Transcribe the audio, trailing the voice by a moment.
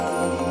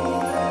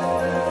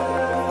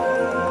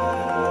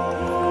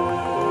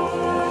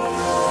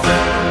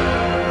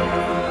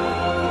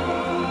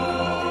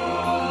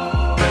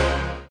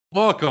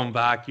Welcome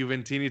back,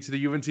 Juventini, to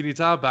the Juventini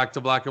Top, back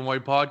to Black and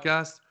White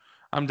Podcast.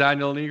 I'm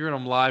Daniel Nigro, and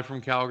I'm live from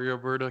Calgary,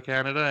 Alberta,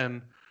 Canada.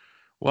 And,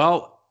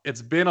 well,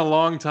 it's been a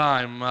long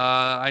time.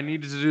 I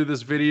needed to do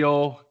this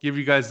video, give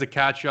you guys the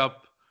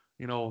catch-up.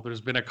 You know, there's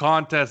been a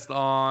contest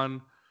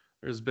on.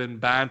 There's been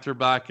banter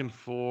back and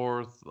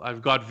forth.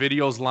 I've got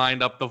videos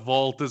lined up. The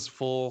vault is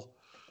full.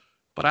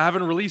 But I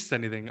haven't released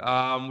anything.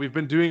 We've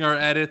been doing our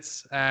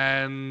edits,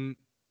 and,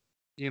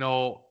 you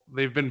know,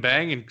 they've been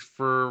banging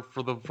for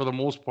the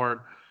most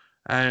part.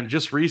 And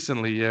just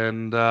recently,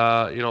 and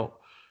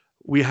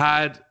we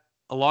had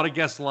a lot of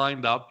guests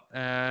lined up,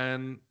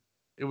 and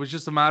it was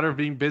just a matter of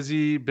being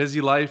busy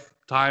life.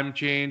 Time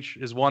change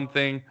is one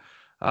thing.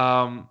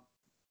 I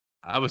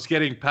was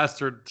getting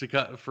pestered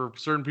for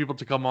certain people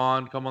to come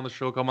on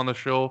the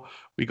show.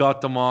 We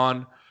got them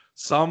on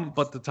some,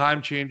 but the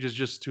time change is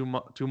just too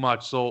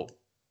much. So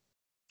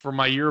for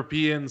my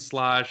European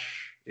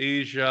 /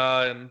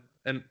 Asia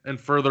and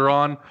further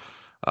on,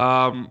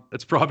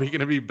 it's probably going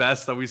to be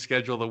best that we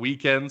schedule the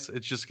weekends.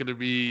 It's just going to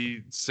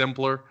be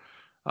simpler.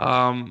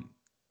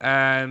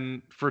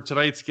 And for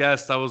tonight's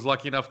guest, I was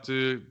lucky enough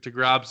to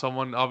grab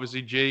someone,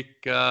 obviously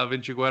Jake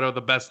Vinciguerra,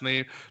 the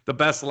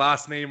best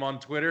last name on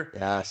Twitter.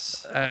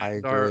 Yes, I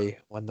agree.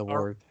 Won the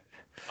award.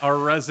 Our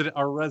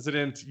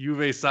resident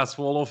Juve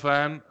Sassuolo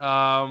fan.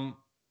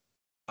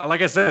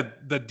 Like I said,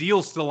 the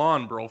deal's still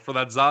on, bro, for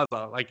that Zaza.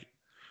 Like,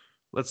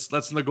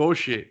 let's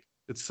negotiate.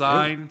 It's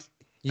signed.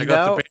 I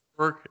got the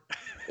paperwork.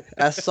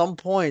 At some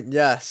point,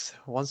 yes.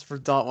 Once we're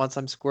done, once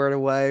I'm squared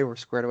away, we're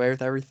squared away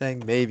with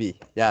everything. Maybe,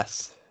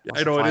 yes.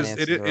 I know it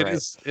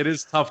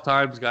is tough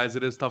times, guys.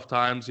 It is tough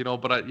times, you know.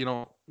 But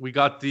we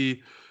got it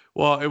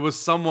was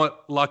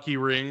somewhat lucky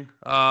ring.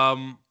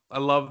 I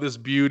love this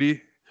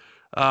beauty.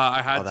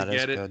 I had to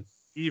get it, good.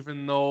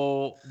 Even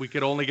though we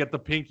could only get the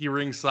pinky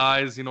ring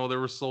size. You know, they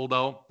were sold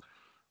out,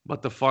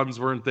 but the funds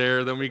weren't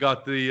there. Then we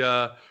got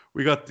the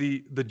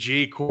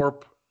J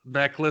Corp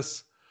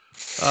necklace.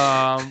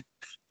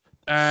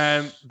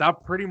 And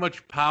that pretty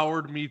much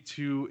powered me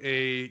to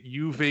a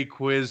Juve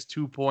Quiz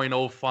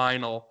 2.0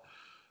 final.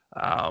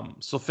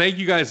 So thank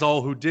you guys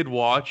all who did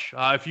watch.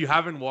 If you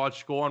haven't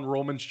watched, go on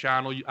Roman's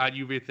channel at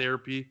Juve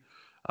Therapy.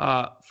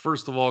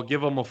 First of all,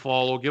 give him a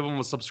follow, give him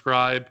a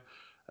subscribe,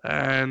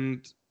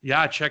 and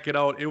yeah, check it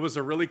out. It was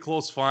a really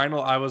close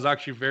final. I was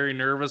actually very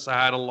nervous. I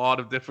had a lot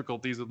of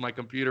difficulties with my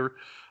computer.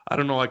 I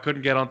don't know. I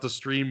couldn't get onto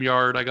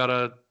StreamYard. I got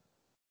a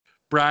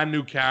brand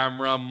new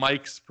camera.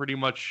 Mike's pretty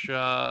much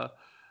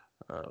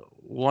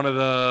one of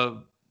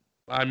the,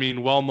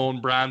 well-known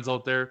brands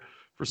out there.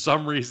 For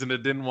some reason,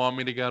 it didn't want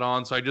me to get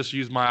on, so I just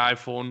used my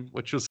iPhone,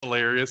 which was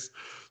hilarious.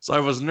 So I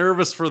was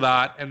nervous for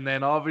that. And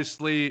then,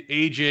 obviously,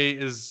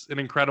 AJ is an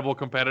incredible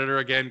competitor.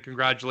 Again,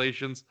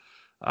 congratulations.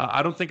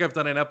 I don't think I've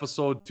done an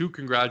episode to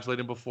congratulate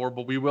him before,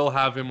 but we will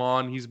have him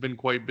on. He's been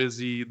quite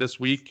busy this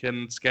week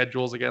and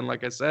schedules, again,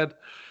 like I said.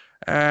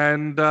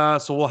 And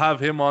so we'll have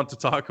him on to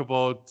talk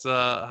about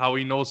how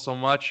he knows so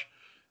much.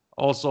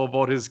 Also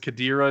about his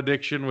Kadira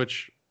addiction,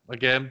 which,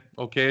 again,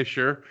 okay,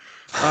 sure.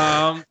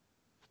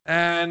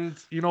 And,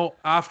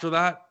 after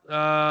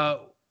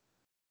that,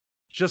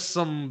 just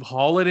some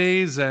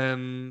holidays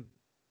and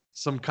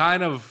some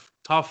kind of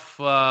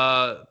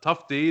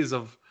tough days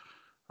of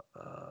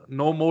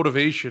no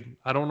motivation.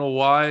 I don't know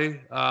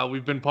why.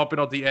 We've been pumping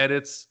out the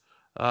edits.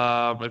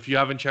 If you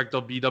haven't checked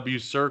out BW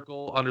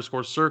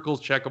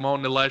 _circles, check them out.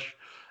 Nilesh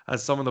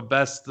has some of the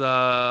best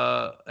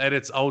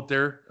edits out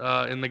there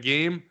in the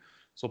game.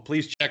 So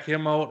please check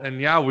him out. And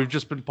yeah, we've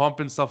just been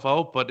pumping stuff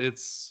out, but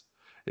it's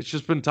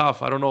just been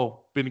tough. I don't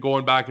know. Been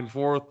going back and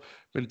forth.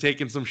 Been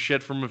taking some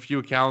shit from a few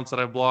accounts that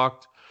I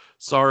blocked.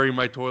 Sorry,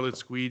 my toilet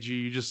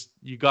squeegee.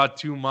 You got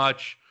too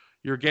much.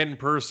 You're getting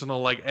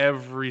personal, like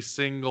every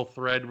single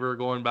thread we're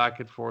going back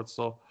and forth.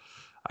 So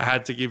I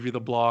had to give you the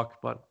block,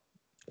 but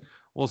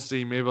we'll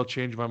see. Maybe I'll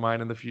change my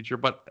mind in the future.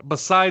 But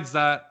besides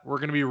that, we're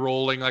going to be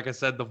rolling. Like I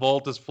said, the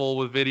vault is full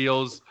with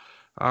videos.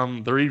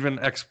 They're even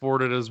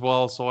exported as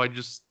well. So I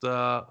just,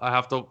 I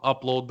have to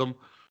upload them.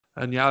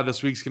 And yeah,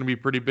 this week's going to be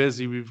pretty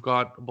busy. We've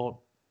got about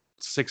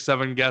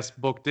 6-7 guests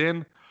booked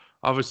in.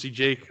 Obviously,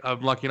 Jake,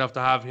 I'm lucky enough to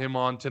have him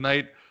on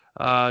tonight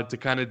to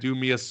kind of do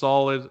me a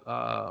solid.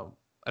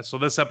 So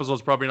this episode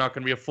is probably not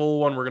going to be a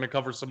full one. We're going to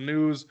cover some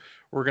news.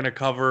 We're going to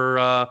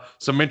cover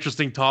some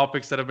interesting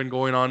topics that have been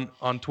going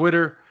on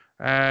Twitter.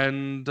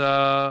 And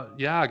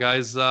yeah,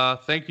 guys,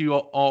 thank you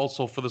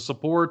also for the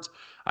support.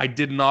 I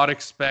did not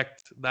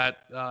expect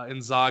that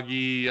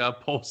Inzaghi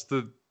post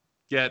to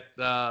get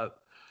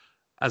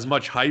as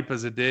much hype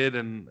as it did,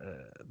 and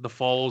the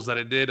follows that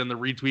it did, and the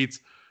retweets.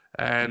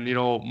 And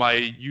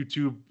my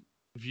YouTube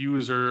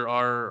views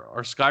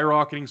are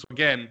skyrocketing. So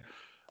again,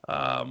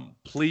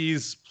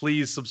 please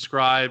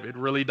subscribe. It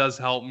really does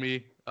help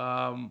me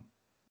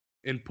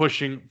in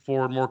pushing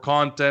forward more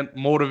content,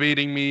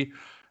 motivating me,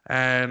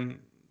 and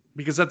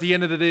because at the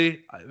end of the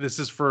day, this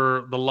is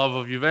for the love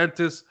of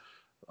Juventus.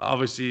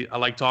 Obviously, I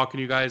like talking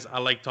to you guys. I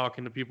like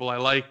talking to people I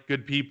like,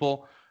 good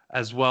people,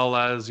 as well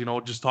as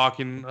just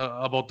talking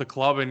about the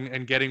club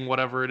and getting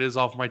whatever it is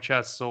off my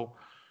chest. So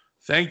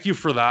Thank you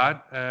for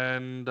that,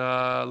 and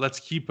let's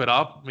keep it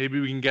up.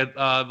 Maybe we can get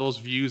those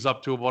views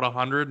up to about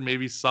 100,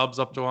 maybe subs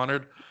up to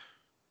 100.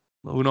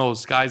 Who knows?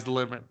 Sky's the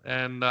limit.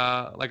 And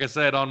like I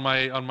said on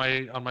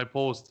my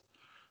post,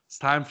 it's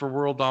time for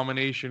world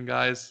domination,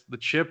 guys. The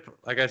chip,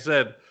 like I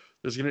said,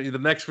 there's gonna the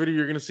next video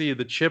you're gonna see.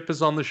 The chip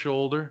is on the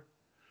shoulder,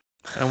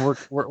 and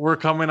we're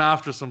coming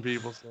after some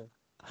people. So,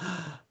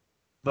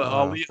 but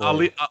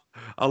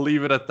I'll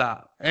leave it at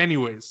that.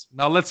 Anyways,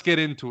 now let's get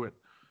into it.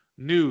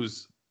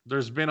 News.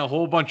 There's been a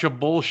whole bunch of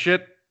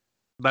bullshit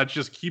that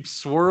just keeps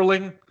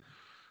swirling.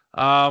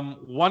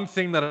 One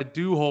thing that I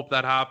do hope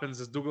that happens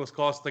is Douglas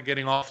Costa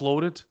getting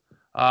offloaded.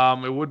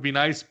 It would be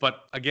nice,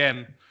 but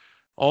again,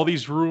 all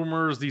these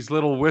rumors, these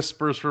little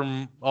whispers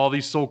from all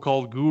these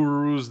so-called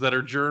gurus that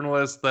are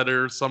journalists that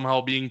are somehow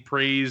being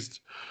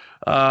praised,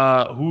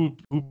 who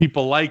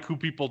people like, who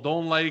people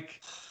don't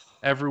like.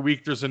 Every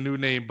week there's a new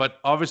name, but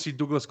obviously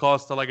Douglas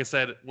Costa, like I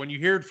said, when you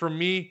hear it from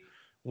me,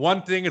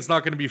 one thing, it's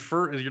not going to be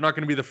you're not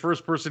going to be the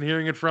first person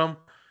hearing it from,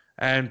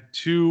 and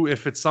two,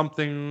 if it's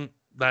something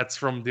that's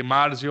from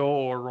DiMarzio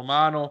or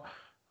Romano,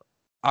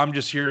 I'm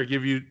just here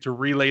to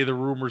relay the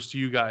rumors to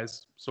you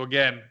guys. So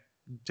again,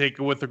 take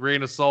it with a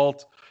grain of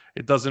salt.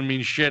 It doesn't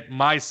mean shit.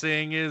 My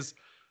saying is,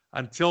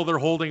 until they're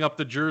holding up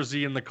the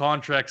jersey and the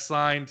contract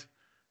signed,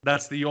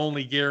 that's the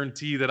only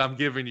guarantee that I'm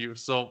giving you.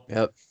 So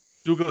Yep.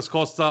 Douglas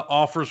Costa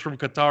offers from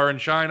Qatar and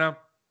China.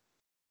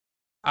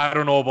 I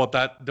don't know about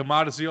that.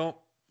 DiMarzio,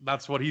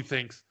 that's what he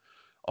thinks.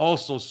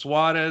 Also,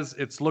 Suarez,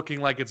 it's looking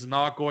like it's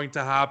not going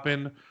to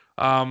happen.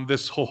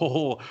 This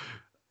whole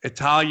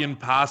Italian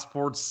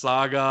passport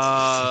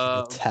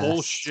saga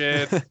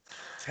bullshit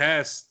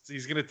test.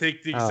 He's going to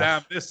take the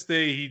exam this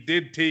day. He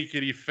did take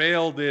it. He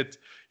failed it.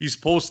 He's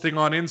posting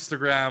on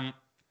Instagram.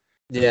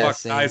 Yeah,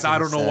 fuck, guys, I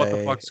don't know what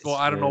the fuck's going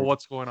on. I don't know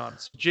what's going on.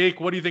 So, Jake,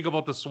 what do you think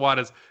about the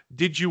Suarez?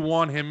 Did you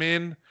want him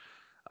in?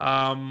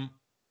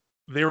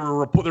 There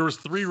was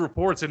 3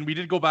 reports, and we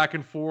did go back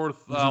and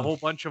forth. A whole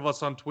bunch of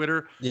us on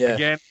Twitter. Yeah.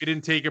 Again, we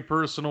didn't take it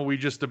personal. We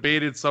just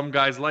debated. Some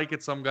guys like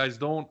it, some guys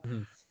don't.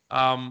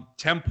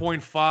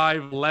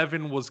 10.5,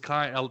 11 was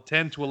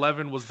 10 to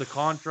 11 was the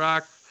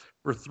contract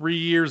for 3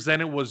 years. Then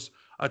it was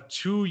a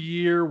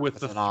 2-year with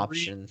the 3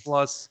 option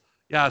plus.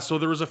 Yeah, so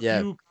there was a few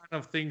kind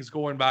of things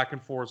going back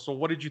and forth. So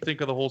what did you think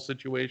of the whole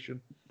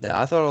situation?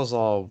 Yeah, I thought it was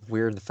all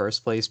weird in the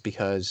first place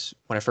because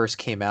when it first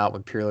came out,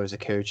 when Pirlo was a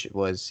coach, it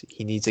was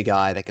he needs a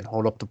guy that can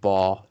hold up the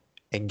ball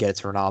and get it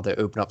to Ronaldo,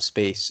 open up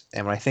space.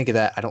 And when I think of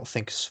that, I don't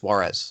think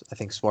Suarez. I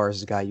think Suarez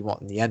is a guy you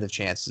want in the end of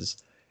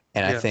chances.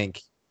 And I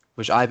think,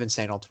 which I've been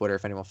saying on Twitter,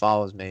 if anyone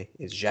follows me,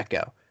 is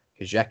Dzeko.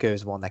 Because Dzeko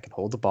is one that can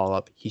hold the ball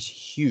up. He's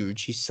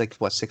huge. He's like,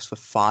 what,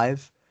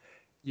 6'5"?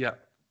 Yeah,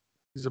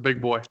 he's a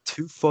big boy.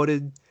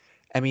 2-footed.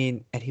 I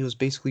mean, and he was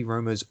basically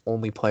Roma's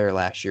only player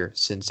last year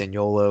since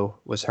Zaniolo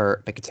was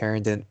hurt.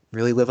 Mkhitaryan didn't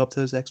really live up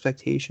to those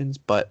expectations,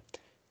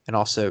 and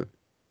also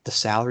the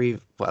salary,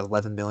 what,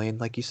 11 million,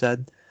 like you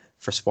said,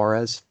 for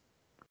Suarez,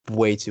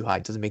 way too high.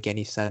 It doesn't make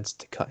any sense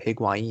to cut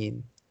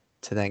Higuain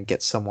to then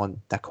get someone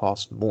that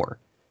costs more.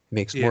 It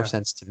makes more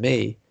sense to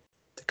me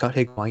to cut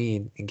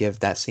Higuain and give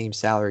that same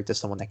salary to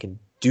someone that can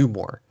do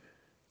more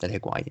than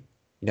Higuain. You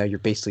know, you're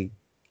basically,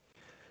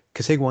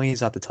 because Higuain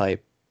is not the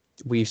type.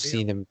 We've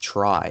seen him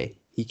try.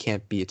 He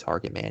can't be a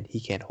target man. He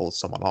can't hold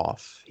someone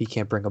off. He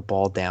can't bring a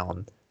ball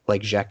down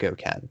like Dzeko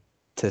can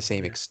to the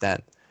same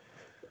extent,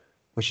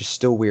 which is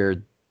still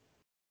weird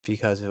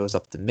because if it was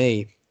up to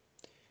me,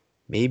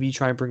 maybe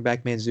try and bring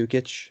back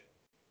Mandzukic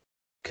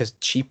because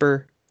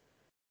cheaper.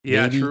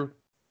 Yeah, maybe, true.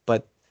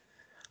 But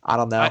I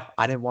don't know.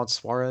 I didn't want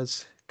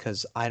Suarez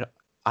because I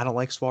don't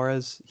like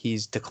Suarez.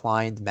 He's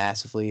declined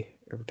massively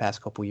over the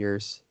past couple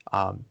years.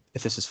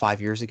 If this is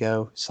 5 years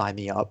ago, sign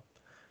me up.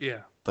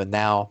 Yeah. But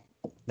now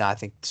I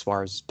think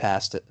Suarez is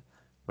past it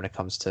when it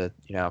comes to,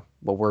 you know,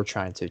 what we're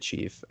trying to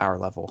achieve, our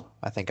level.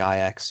 I think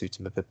Ajax suits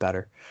him a bit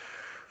better.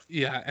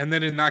 Yeah, and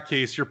then in that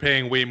case, you're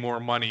paying way more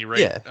money, right?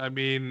 Yeah. I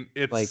mean,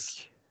 it's like,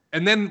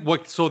 and then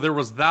so there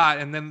was that,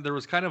 and then there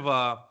was kind of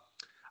I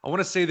want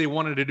to say they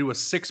wanted to do a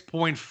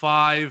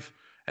 6.5,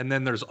 and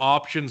then there's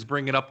options,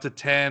 bring it up to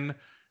 10.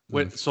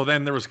 So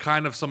then there was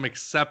kind of some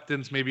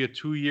acceptance, maybe a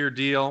 2-year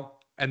deal,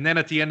 and then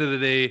at the end of the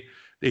day,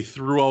 they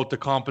threw out the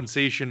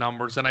compensation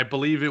numbers, and I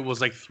believe it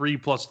was like 3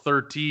 plus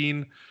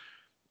 13.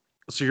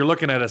 So you're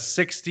looking at a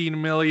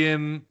 16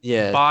 million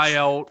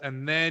buyout,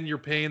 and then you're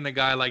paying the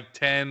guy like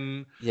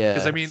 10. Yeah,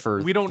 because I mean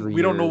we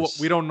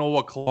don't know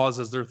what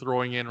clauses they're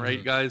throwing in,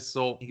 right, guys?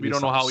 So we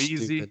don't know how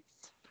easy. Stupid.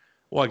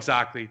 Well,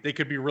 exactly. They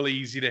could be really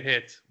easy to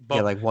hit.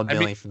 But like 1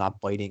 million for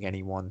not biting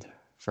anyone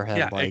for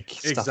him,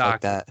 stuff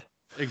like that.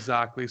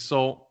 Exactly.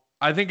 So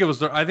I think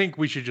I think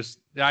we should just.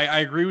 I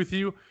agree with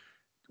you.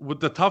 What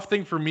the tough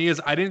thing for me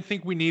is I didn't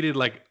think we needed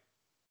like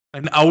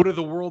an out of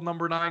the world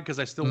number 9 because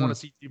I still want to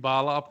see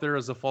Dybala up there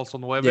as a falso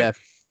nueve. Yeah.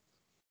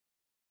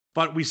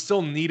 But we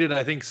still needed,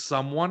 I think,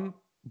 someone.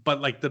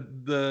 But like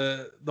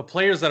the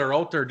players that are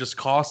out there are just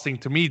costing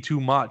to me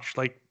too much.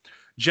 Like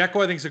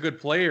Dzeko, I think is a good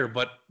player,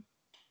 but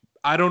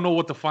I don't know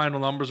what the final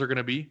numbers are going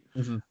to be.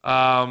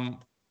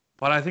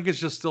 But I think it's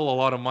just still a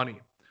lot of money.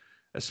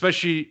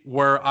 especially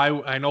where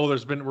I know we're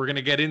going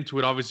to get into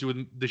it obviously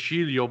with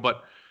DeShilio,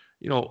 but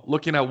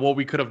looking at what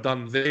we could have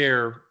done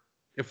there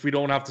if we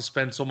don't have to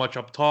spend so much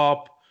up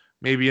top,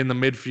 maybe in the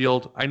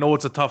midfield. I know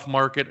it's a tough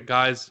market,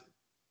 guys.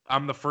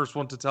 I'm the first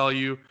one to tell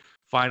you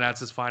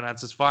finances,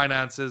 finances,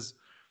 finances.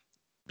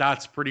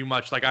 That's pretty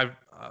much like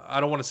I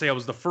don't want to say I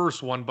was the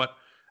first one, but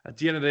at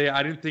the end of the day,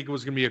 I didn't think it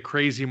was going to be a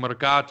crazy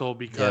mercato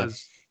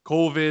because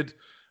COVID,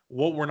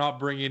 what we're not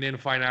bringing in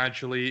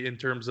financially in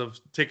terms of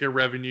ticket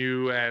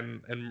revenue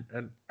and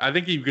I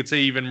think you could say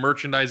even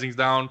merchandising's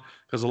down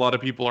because a lot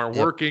of people aren't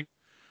working.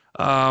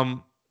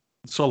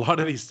 So a lot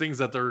of these things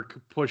that they're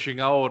pushing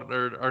out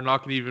are not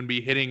going to even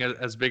be hitting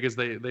as big as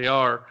they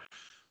are.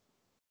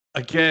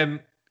 Again,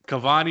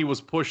 Cavani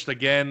was pushed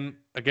again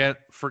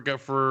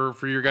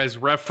for your guys'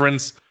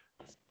 reference.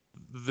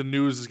 The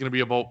news is going to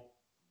be about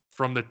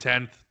from the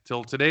 10th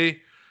till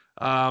today.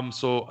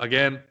 So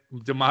again,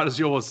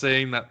 DiMarzio was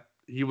saying that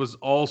he was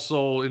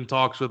also in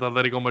talks with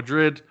Atletico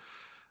Madrid.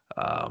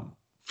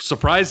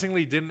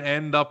 Surprisingly, didn't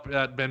end up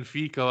at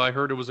Benfica. I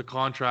heard it was a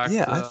contract.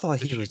 Yeah, I thought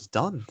he was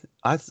done.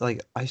 I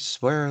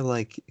swear,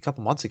 like a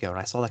couple months ago, when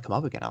I saw that come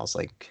up again, I was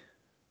like,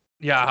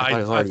 yeah,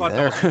 I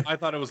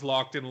thought it was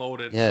locked and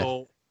loaded. Yeah.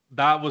 So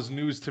that was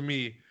news to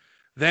me.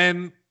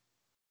 Then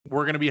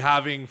we're going to be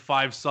having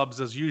 5 subs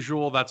as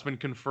usual. That's been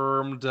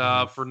confirmed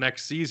for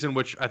next season,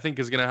 which I think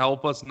is going to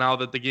help us now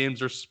that the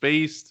games are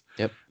spaced.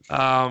 Yep.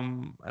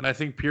 And I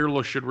think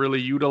Pirlo should really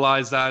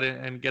utilize that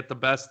and get the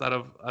best out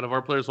of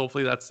our players.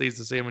 Hopefully that stays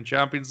the same in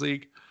Champions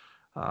League.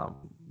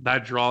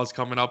 That draw is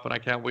coming up, and I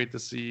can't wait to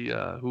see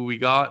who we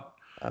got.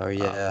 Oh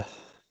yeah.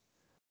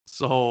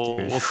 So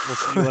we'll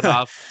see what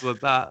happens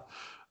with that.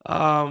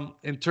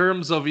 In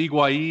terms of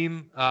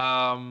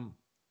Higuain,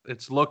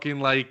 it's looking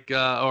like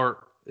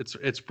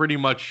it's pretty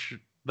much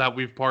that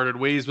we've parted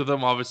ways with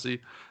him.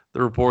 Obviously,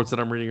 the reports that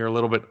I'm reading are a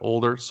little bit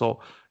older.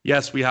 So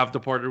yes, we have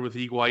departed with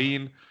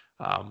Higuain.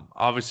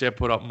 Obviously, I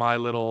put up my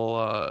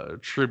little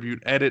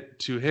tribute edit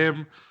to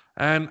him.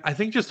 And I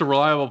think just a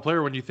reliable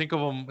player when you think of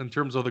him in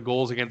terms of the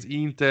goals against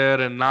Inter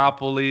and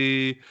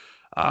Napoli.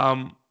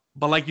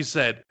 But like you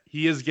said,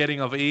 he is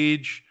getting of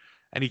age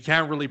and he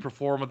can't really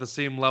perform at the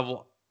same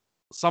level.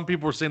 Some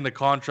people were saying the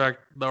contract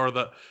or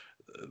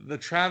the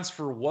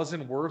transfer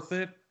wasn't worth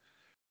it.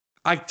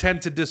 I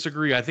tend to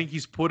disagree. I think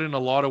he's put in a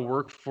lot of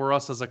work for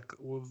us as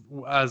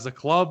a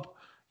club.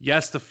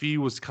 Yes, the fee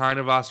was kind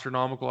of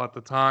astronomical at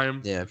the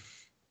time. Yeah.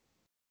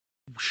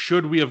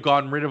 Should we have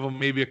gotten rid of him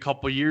maybe a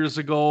couple years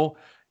ago?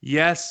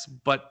 Yes,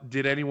 but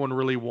did anyone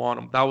really want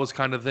him? That was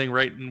kind of the thing,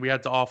 right? And we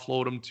had to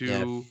offload him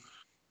to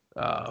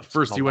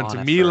first he went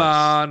to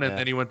Milan and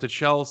then he went to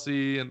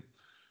Chelsea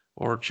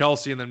or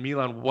Chelsea and then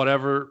Milan,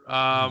 whatever.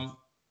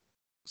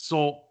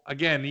 So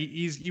again,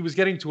 he was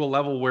getting to a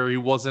level where he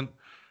wasn't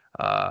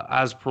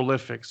as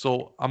prolific.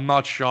 So I'm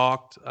not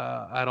shocked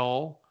at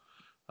all.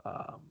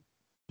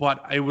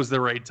 But it was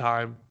the right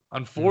time.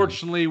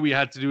 Unfortunately, we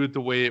had to do it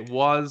the way it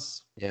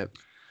was. Yep.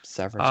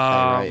 Severance pay,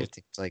 right? I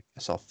think it's like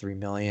I saw $3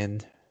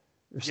 million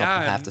or something,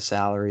 half the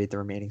salary, the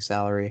remaining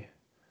salary.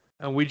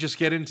 And we just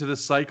get into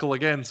this cycle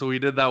again. So we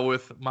did that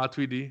with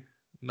Matuidi.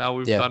 Now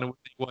we've done it with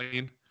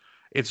Higuain.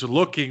 It's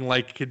looking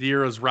like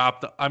Khedira's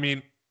wrapped up. I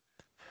mean,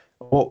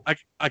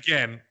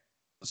 again,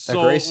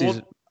 so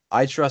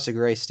I trust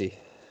Agresti.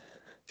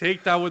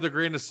 Take that with a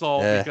grain of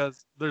salt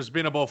because there's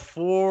been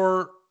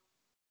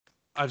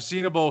I've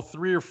seen about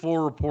 3 or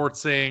 4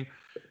 reports saying,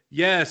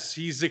 yes,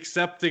 he's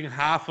accepting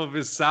half of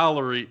his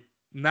salary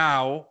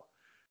now.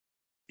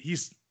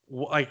 He's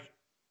like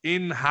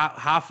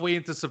halfway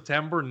into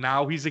September.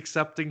 Now he's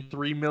accepting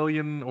 3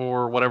 million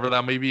or whatever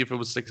that may be. If it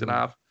was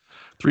 6.5,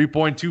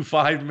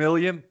 3.25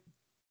 million.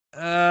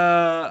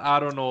 I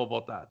don't know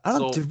about that.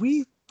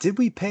 Did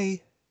we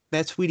pay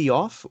Matuidi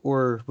off,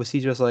 or was he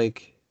just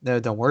like, no,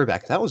 don't worry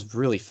about it? That was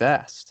really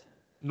fast.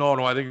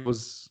 No, I think it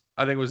was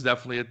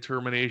definitely a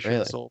termination.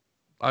 Really? So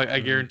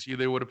I guarantee you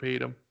they would have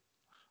paid him.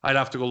 I'd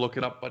have to go look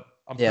it up, but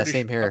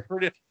same here.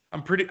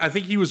 I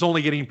think he was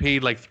only getting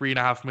paid like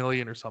 3.5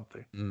 million or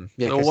something.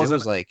 Yeah, so it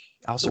was like,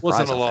 I was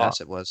surprised how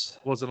fast it was.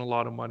 It wasn't a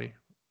lot of money.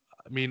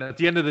 I mean, at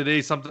the end of the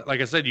day, something like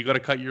I said, you got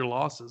to cut your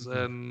losses,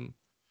 and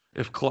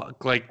if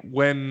like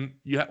when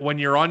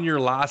you're on your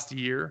last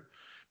year,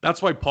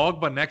 that's why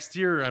Pogba next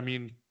year. I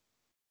mean,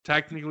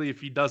 technically, if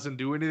he doesn't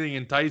do anything,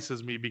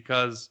 entices me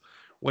because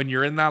when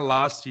you're in that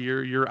last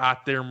year, you're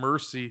at their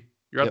mercy.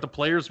 You're at the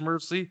players'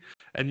 mercy,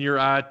 and you're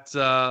at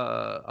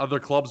other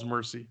clubs'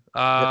 mercy.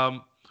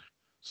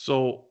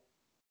 So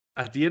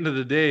at the end of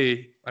the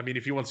day, I mean,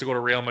 if he wants to go to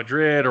Real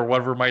Madrid or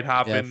whatever might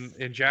happen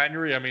in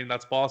January, I mean,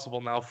 that's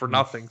possible now for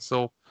nothing.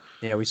 So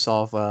yeah, we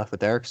saw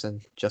with Eriksen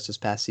just this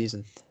past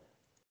season.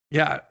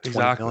 Yeah,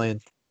 exactly. 20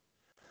 million.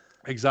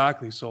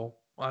 Exactly. So,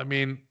 I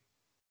mean,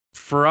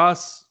 for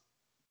us,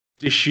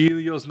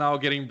 DeShilio's now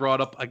getting brought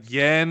up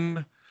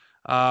again.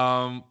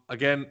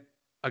 Again,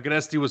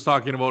 Agresti was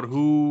talking about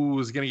who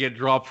was going to get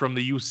dropped from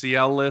the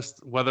UCL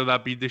list, whether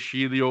that be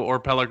DeShilio or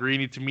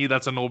Pellegrini. To me,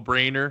 that's a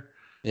no-brainer.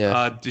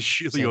 Yeah.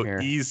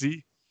 DeShilio,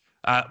 easy.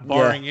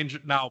 barring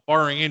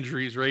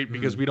injuries, right?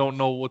 Because Mhm. we don't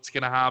know what's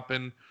going to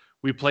happen.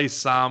 We play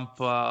Samp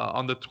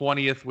on the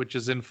 20th, which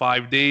is in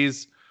 5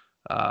 days.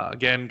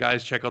 Again,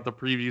 guys, check out the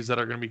previews that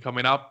are going to be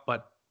coming up.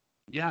 But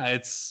yeah,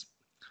 it's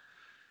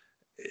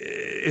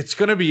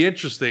going to be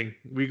interesting.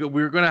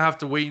 We're going to have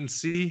to wait and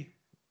see.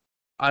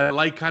 I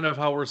like kind of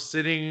how we're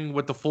sitting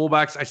with the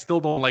fullbacks. I still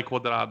don't like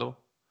Cuadrado.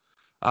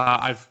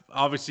 I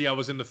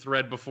was in the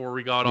thread before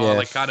we got on, Yeah.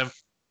 like kind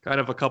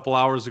of a couple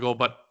hours ago,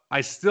 but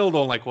I still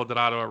don't like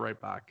Cuadrado at right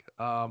back.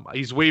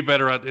 He's way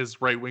better at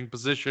his right wing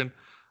position.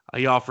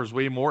 He offers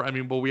way more. I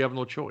mean, but we have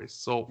no choice.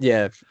 So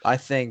Yeah, I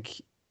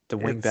think the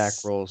wingback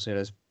it's roles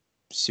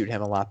suit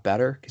him a lot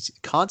better because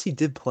Conti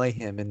did play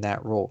him in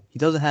that role. He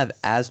doesn't have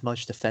as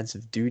much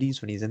defensive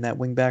duties when he's in that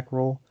wingback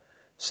role,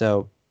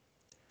 so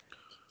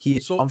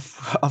so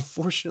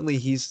unfortunately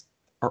he's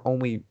our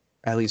only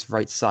at least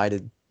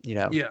right-sided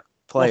yeah. Well,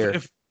 player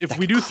if that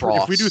we can do three,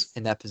 if we do cross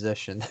in that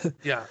position.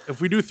 yeah,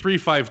 if we do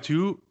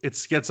 3-5-2,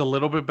 it gets a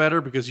little bit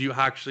better because you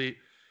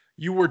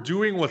were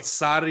doing what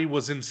Sarri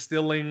was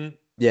instilling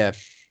Yeah.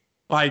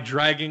 by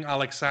dragging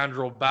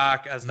Alexandro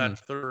back as Mhm. that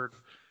third.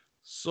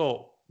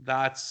 So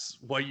that's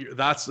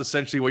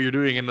essentially what you're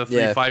doing in the three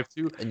Yeah, five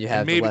two, and you and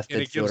have the maybe left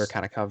and it midfielder gives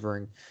kind of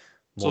covering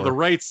so the more.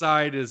 right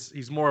side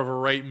he's more of a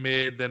right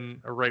mid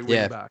than a right wing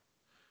Yeah, back.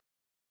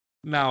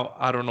 Now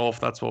I don't know if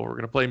that's what we're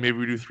gonna play. Maybe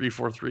we do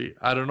 3-4-3.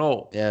 I don't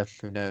know. yeah,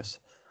 who knows?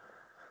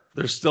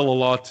 There's still a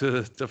lot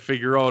to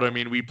figure out. I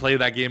mean, we play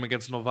that game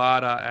against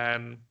Novara,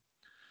 and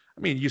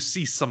I mean you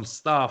see some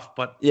stuff,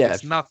 but Yeah, it's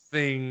it's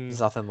nothing.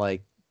 nothing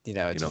like, You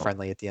it's know,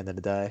 friendly at the end of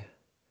the day.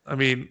 I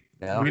mean,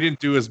 Yeah. we didn't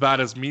do as bad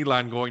as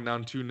Milan going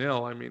down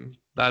 2-0. I mean,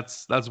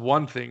 that's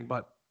one thing,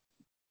 but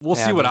we'll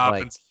Yeah, see I what mean, like,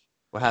 happens.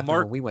 what happened when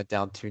Mark, we went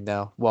down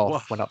 2-0? Well,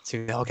 well, went up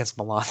 2-0 against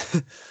Milan.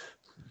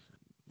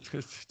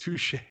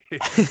 touche.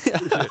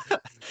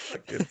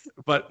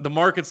 But the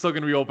market's still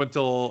going to be open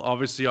till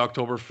obviously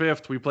October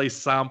 5th. We play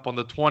Samp on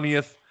the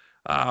 20th.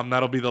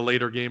 That'll be the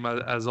later game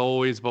as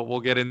always, but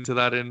we'll get into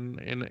that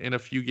in a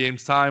few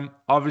games time.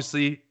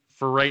 Obviously,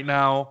 for right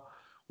now,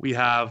 we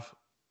have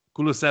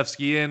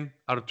Kulusevski in,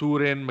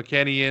 Artur in,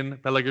 McKennie in,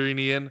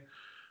 Pellegrini in.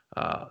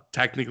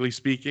 Technically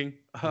speaking.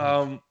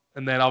 Mhm.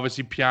 And then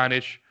obviously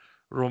Pjanic,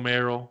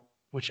 Romero,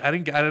 which I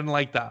didn't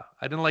like that.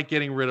 I didn't like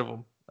getting rid of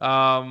him.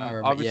 I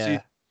remember, Obviously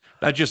yeah.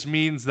 that just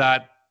means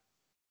that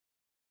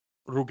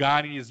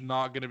Rugani is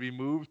not going to be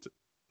moved.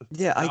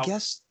 Yeah, I Now,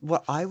 guess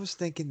what I was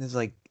thinking is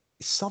like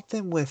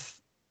something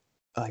with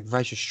like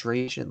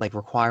registration, like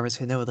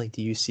requirements. I know like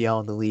the UCL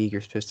and the league,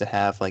 you're supposed to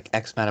have like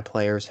X amount of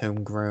players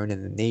homegrown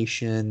in the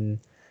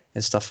nation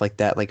and stuff like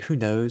that. Like who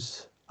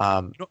knows? you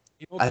know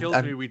what I, kills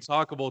I'm me? We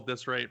talk about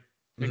this, right?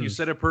 And you mhm.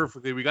 said it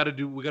perfectly. We got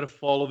to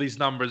follow these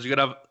numbers. You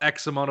got to have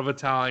X amount of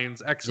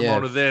Italians, X Yeah,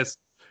 amount of this.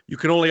 You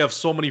can only have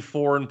so many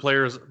foreign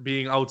players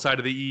being outside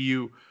of the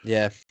EU.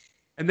 yeah,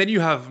 And then you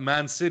have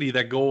Man City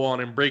that go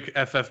on and break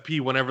FFP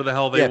whenever the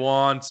hell they yeah,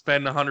 want,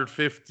 spend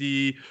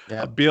 150,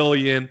 yeah, a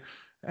billion,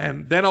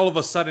 and then all of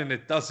a sudden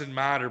it doesn't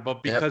matter.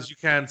 But yep, because you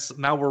can't,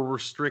 now we're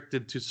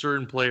restricted to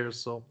certain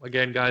players. So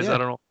again, guys, I yeah.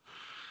 don't know.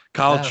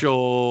 No,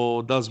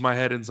 Calcio does my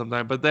head in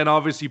sometimes. But then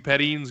obviously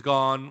Perin's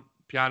gone,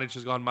 Pjanic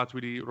has gone,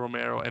 Matuidi,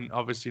 Romero, and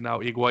obviously now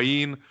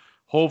Higuain.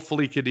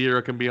 Hopefully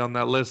Khedira can be on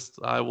that list.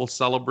 I will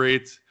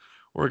celebrate.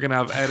 We're gonna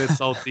have edits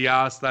out the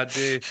ass that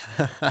day.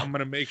 I'm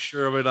gonna make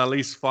sure of it. At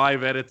least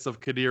 5 edits of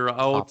Khedira pop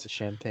out. the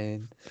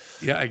champagne.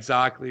 Yeah,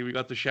 exactly. We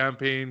got the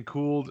champagne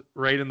cooled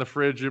right in the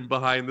fridge and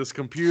behind this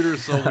computer,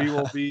 so we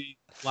will be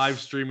live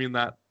streaming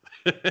that.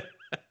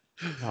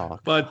 Oh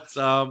but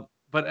God.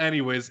 but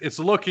anyways, it's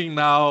looking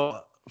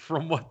now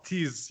from what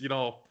these,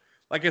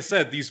 like I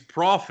said, these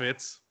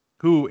prophets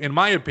who, in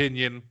my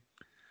opinion,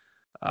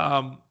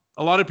 a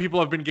lot of people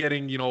have been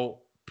getting,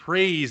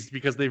 praised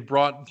because they've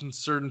brought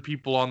certain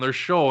people on their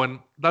show, and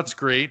that's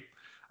great.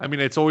 I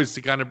mean, it's always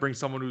to kind of bring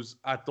someone who's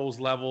at those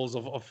levels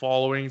of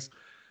followings.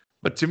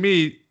 But to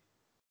me,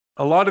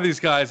 a lot of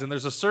these guys, and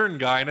there's a certain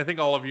guy, and I think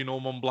all of you know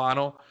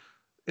Momblano,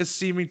 is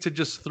seeming to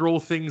just throw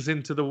things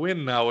into the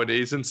wind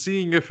nowadays and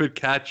seeing if it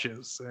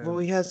catches. Well,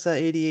 And he has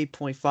that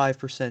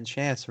 88.5%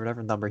 chance or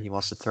whatever number he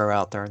wants to throw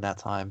out during that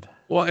time.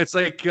 well, it's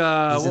like He's in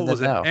what the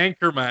was it? know.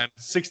 Anchorman.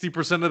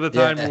 60% of the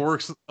time Yeah,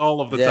 works all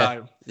of the yeah,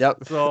 time.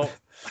 yep. So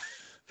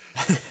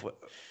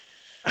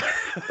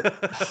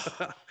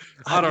I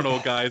I don't mean, know,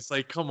 guys.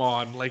 Like, come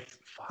on. Like,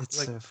 fuck. it's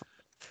Like, so.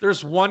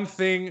 there's one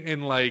thing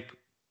in like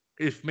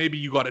if maybe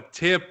you got a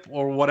tip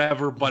or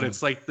whatever, but Mhm.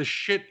 it's like the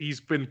shit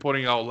he's been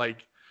putting out.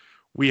 Like,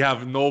 we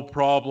have no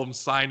problem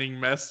signing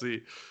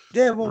Messi.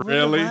 Yeah, well, remember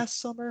Really, last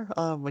summer,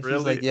 when he's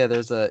like, really? yeah,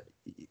 there's a,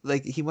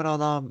 like, he went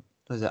on,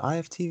 was it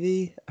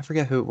IFTV? I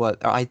forget who,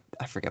 what, or I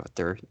forget what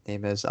their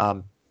name is. Yeah,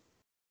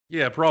 He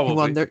went on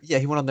probably. their, yeah,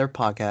 he went on their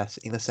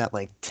podcast. He listed out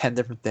like 10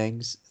 different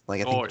things.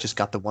 Like, I Oh think yeah, just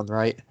got the one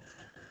right,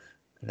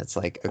 and it's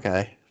like,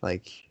 okay,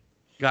 like,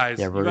 yeah, guys,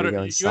 we're gonna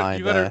go and sign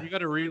you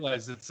gotta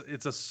realize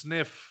it's a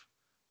sniff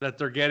that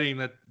they're getting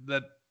that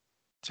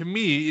to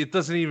me it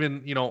doesn't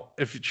even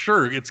if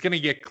sure it's gonna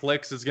get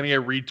clicks, it's gonna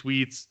get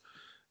retweets,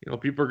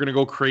 people are going to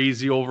go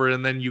crazy over it,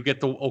 and then you get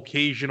the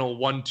occasional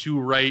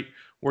 1-2 right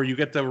where you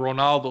get the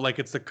Ronaldo, like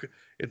it's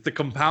the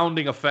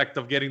compounding effect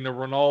of getting the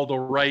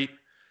Ronaldo right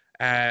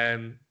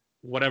and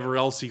whatever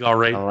else he got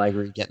right.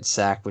 Allegri getting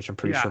sacked, which I'm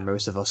pretty sure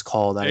most of us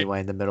called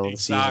anyway in the middle of the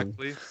season.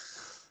 Exactly.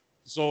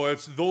 So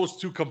it's those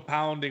two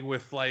compounding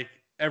with like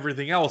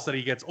everything else that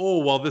he gets.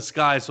 Oh, well, this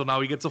guy, so now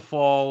he gets a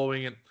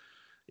following, and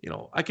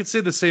I could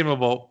say the same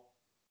about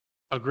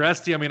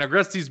Agresti. I mean,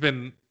 Agresti's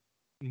been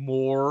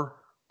more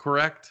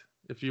correct,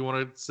 if you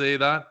want to say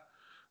that,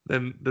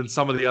 than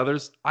some of the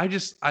others. I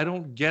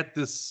don't get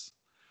this,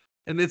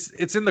 and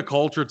it's in the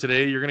culture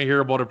today. You're gonna hear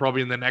about it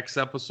probably in the next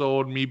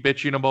episode, me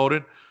bitching about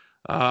it.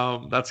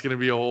 That's gonna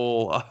be a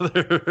whole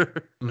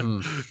other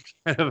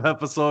kind of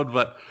episode,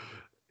 but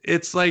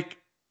it's like,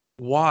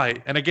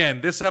 why? And again,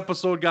 this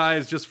episode,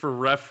 guys, just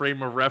for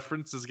frame of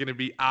reference, is gonna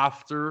be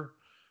after,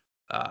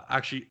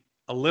 actually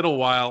a little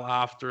while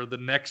after the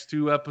next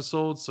two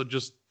episodes. So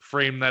just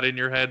frame that in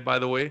your head, by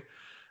the way.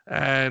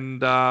 And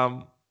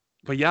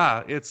but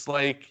yeah, it's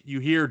like you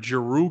hear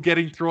Giroud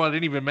getting thrown. I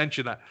didn't even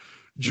mention that.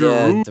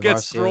 Giroud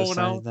gets thrown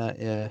out.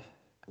 That, yeah.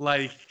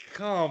 Like,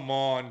 come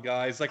on,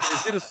 guys. Like,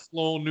 is it a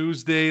slow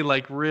news day?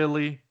 Like,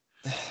 really?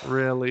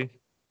 Really?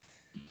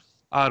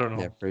 I don't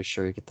know. Yeah, pretty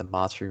sure you get the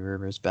Matri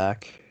rumors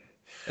back.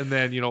 And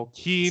then,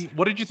 Keane.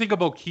 What did you think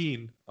about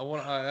Keane? I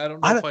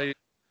don't know if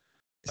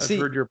I've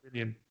heard your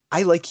opinion.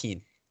 I like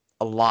Keane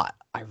a lot.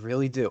 I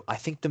really do. I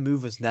think the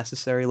move was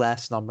necessary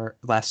last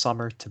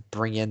summer to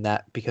bring in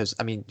that, because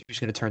I mean, who's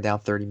going to turn down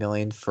 $30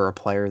 million for a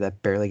player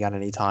that barely got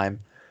any time?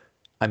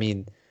 I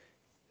mean,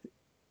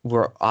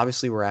 we're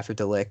after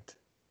De Ligt,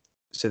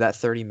 so that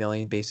 $30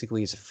 million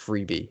basically is a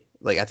freebie.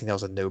 Like, I think that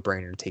was a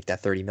no-brainer to take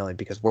that $30 million,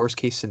 because worst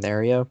case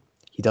scenario,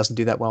 he doesn't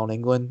do that well in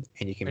England,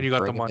 and you can you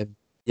got the money.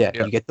 You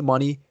get the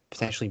money,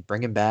 potentially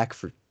bring him back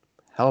for a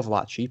hell of a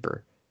lot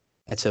cheaper,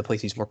 and to a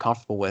place he's more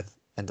comfortable with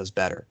and does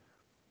better.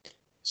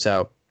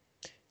 So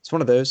it's one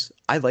of those.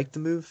 I like the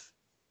move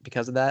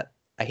because of that.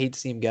 I hate to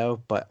see him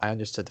go, but I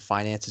understood the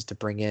finances to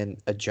bring in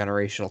a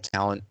generational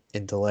talent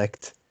in De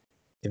Ligt.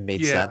 It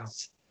made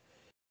sense.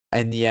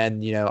 In the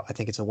end, I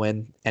think it's a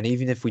win. And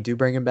even if we do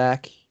bring him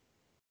back,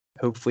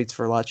 hopefully it's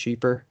for a lot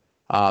cheaper.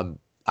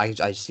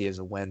 I see it as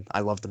a win. I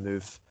love the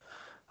move.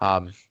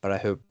 But I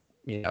hope,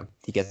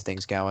 he gets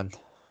things going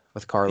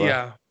with Carlo.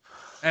 Yeah.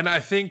 And I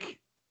think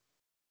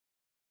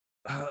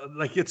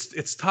like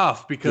it's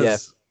tough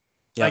because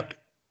like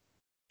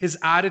his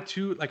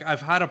attitude, like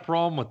I've had a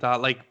problem with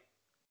that. Like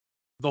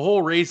the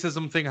whole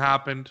racism thing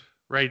happened,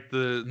 right?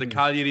 The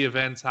Cagliari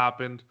events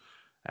happened,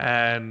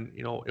 and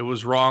it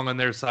was wrong on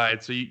their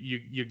side. So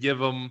you give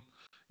them,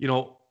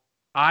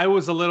 I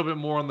was a little bit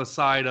more on the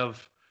side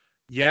of,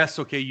 yes,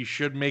 okay, you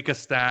should make a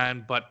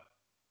stand, but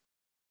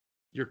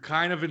you're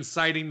kind of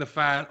inciting the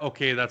fan.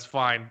 Okay, that's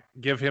fine.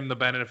 Give him the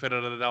benefit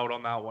of the doubt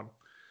on that one.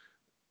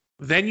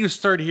 Then you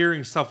start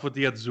hearing stuff with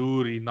the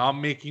Azzurri, not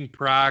making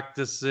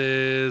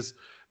practices,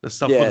 the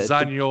stuff with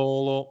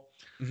Zaniolo.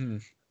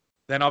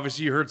 Then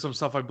obviously you heard some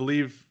stuff, I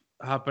believe,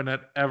 happen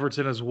at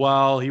Everton as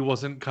well. He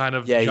wasn't kind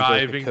of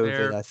jiving COVID,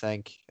 there. I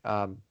think.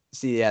 The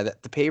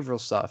behavioral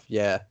stuff.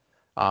 Yeah.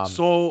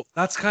 So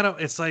that's kind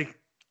of, it's like,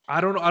 I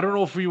don't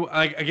know if we,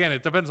 like, again,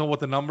 it depends on what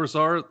the numbers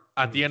are.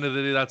 At the end of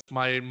the day, that's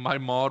my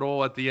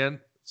motto at the end.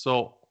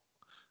 So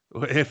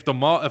if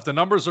the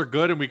numbers are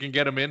good and we can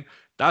get him in,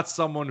 that's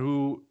someone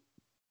who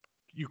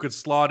you could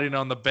slot in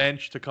on the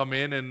bench to come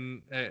in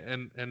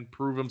and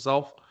prove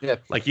himself. Yeah.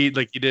 Like he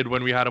did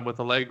when we had him with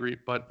Allegri.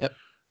 But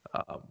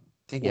I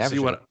think we'll see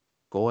what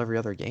goal every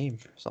other game,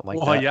 something like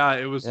that. Oh yeah,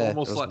 it was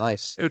almost like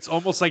nice. It's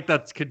almost like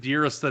that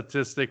Khedira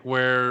statistic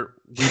where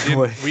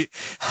we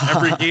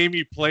every game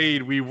he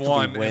played we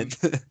won.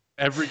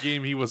 Every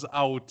game he was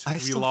out, I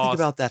still think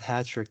about that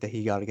hat trick that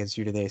he got against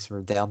Udinese.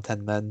 We're down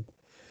 10 men.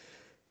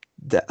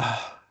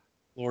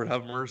 Lord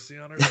have mercy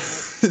on her.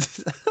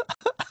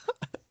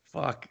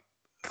 Fuck.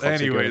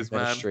 Anyways,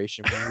 man.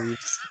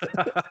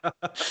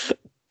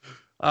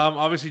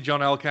 Obviously,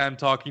 John Elkann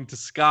talking to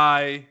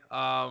Sky.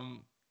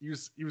 He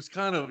was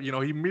kind of,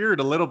 he mirrored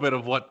a little bit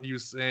of what he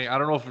was saying. I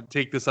don't know if we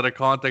take this out of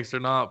context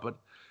or not, but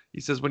he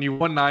says, when you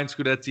won 9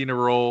 Scudetti in a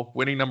row,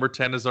 winning number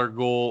 10 is our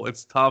goal.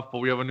 It's tough, but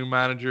we have a new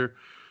manager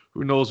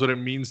who knows what it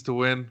means to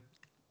win.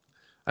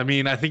 I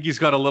mean, I think he's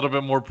got a little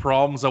bit more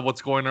problems at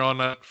what's going on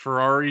at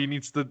Ferrari. He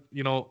needs to,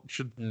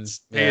 should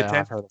pay attention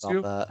I've heard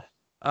about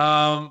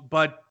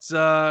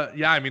that.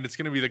 I mean, it's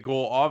going to be the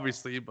goal,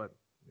 obviously, but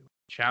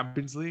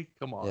Champions League,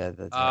 come on. Yeah,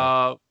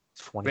 that's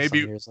 20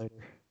 years later.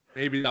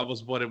 Maybe that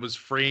was what it was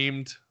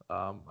framed.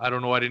 I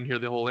don't know. I didn't hear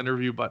the whole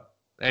interview, but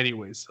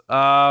anyways,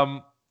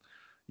 I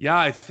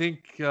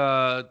think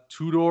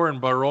Tudor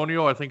and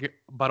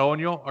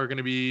Baronio are going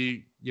to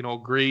be,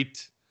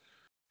 great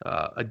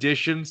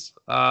additions.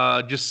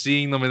 Just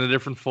seeing them in the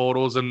different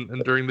photos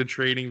and during the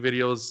training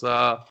videos,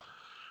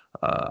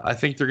 I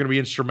think they're going to be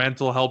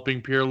instrumental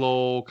helping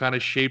Pirlo kind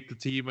of shape the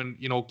team and,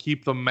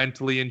 keep them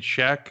mentally in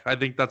check. I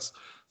think that's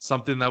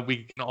something that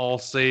we can all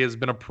say has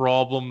been a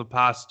problem the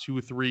past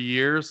 2-3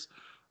 years.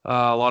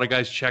 A lot of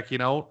guys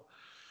checking out.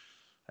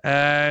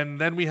 And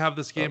then we have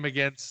this game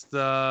against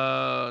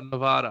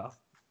Nevada.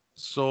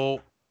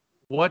 So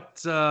what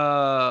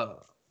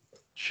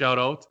shout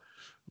out.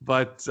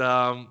 But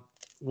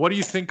what do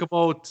you think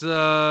about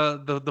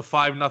the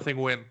 5-0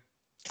 win?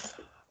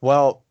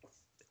 Well,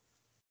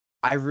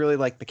 I really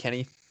like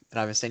McKinney, and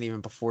I was saying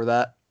even before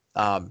that.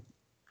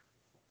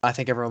 I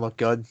think everyone looked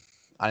good.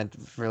 I didn't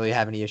really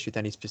have any issue with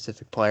any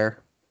specific player,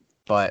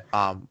 but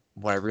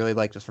what I really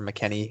liked was from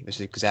McKinney, which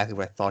is exactly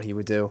what I thought he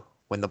would do: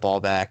 win the ball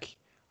back,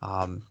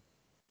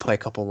 play a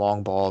couple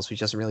long balls, which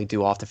he doesn't really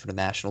do often for the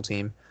national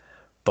team.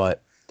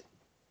 But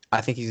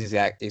I think he's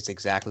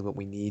exactly what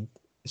we need,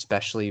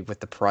 especially with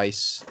the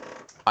price.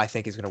 I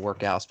think he's going to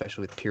work out,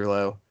 especially with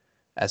Pirlo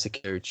as a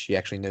coach. He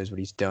actually knows what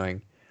he's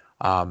doing.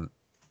 Wow.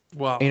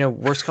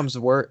 Worst comes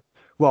to worst.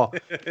 Well,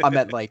 I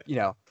meant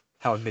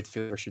how a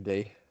midfielder should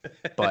be.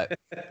 But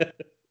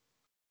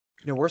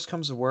worst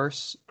comes to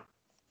worst,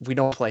 we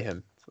don't play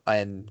him,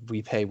 and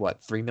we pay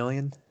what, $3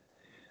 million?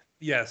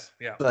 Yes.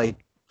 Yeah.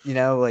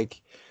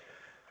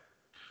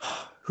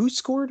 Who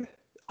scored?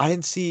 I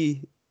didn't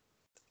see.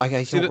 I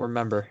don't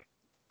remember.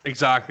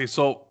 Exactly.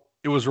 So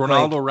it was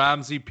Ronaldo,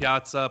 Ramsey,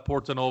 Piazza,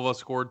 Portanova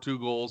scored 2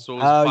 goals. So it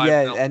was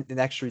 5-0. And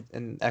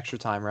in extra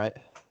time, right?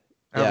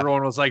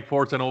 Everyone was like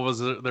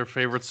Portanova's their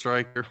favorite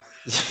striker.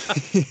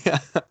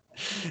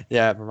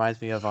 Yeah, it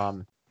reminds me of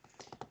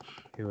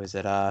who was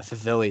it?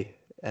 Favilli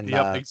and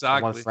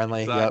exactly. one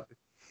friendly. Exactly. Yep.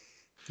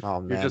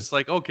 Oh man. You're just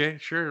like, okay,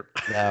 sure.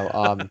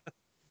 No,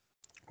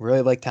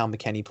 really liked how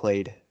McKennie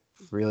played.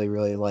 Really,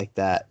 really liked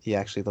that. He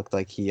actually looked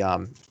like he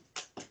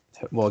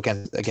well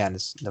again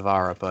it's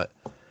Navarra, but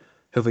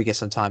hopefully get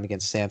some time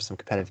against Sam, some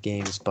competitive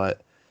games.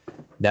 But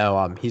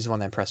no, he's the one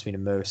that impressed me the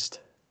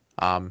most.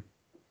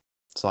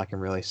 That's all I can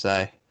really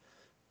say.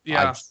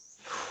 Yeah.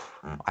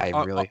 I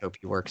really hope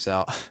he works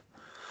out.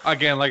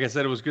 Again, like I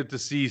said, it was good to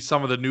see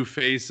some of the new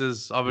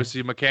faces.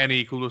 Obviously,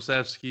 McKennie,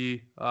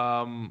 Kulusevski,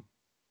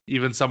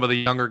 even some of the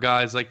younger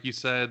guys, like you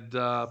said,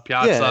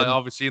 Piazza,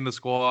 obviously in the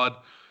squad.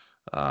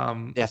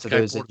 For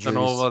those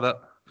injuries.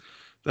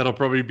 That'll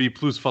probably be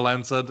plus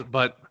Valenza.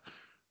 But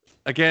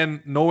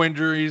again, no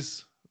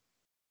injuries.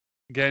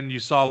 Again, you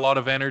saw a lot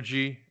of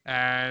energy,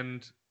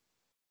 and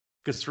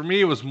because for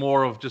me it was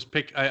more of just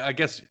I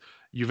guess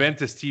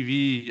Juventus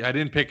TV. I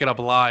didn't pick it up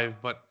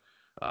live, but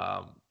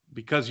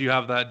because you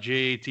have that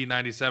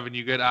JAT97,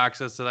 you get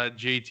access to that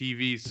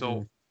JTV.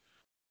 So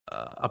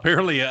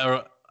apparently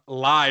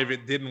live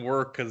it didn't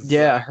work because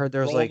I heard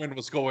there was Roman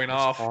was going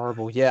off.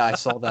 Horrible. Yeah, I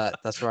saw that.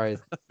 That's right.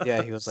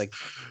 Yeah, he was like,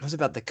 it was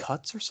about the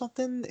cuts or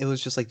something. It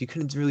was just like you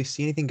couldn't really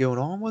see anything going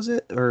on, was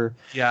it? Or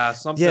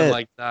something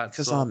like that.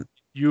 Because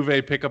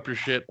Juve, pick up your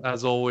shit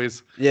as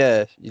always.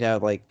 Yeah, I'm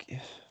not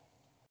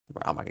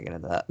gonna get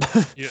into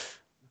that. Yeah,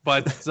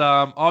 but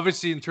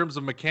obviously in terms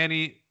of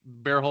McKennie,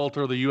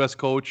 Berhalter, the U.S.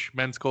 coach,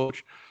 men's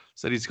coach,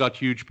 said he's got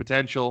huge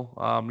potential.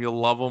 You'll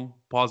love him,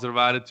 positive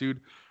attitude,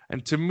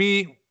 and to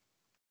me,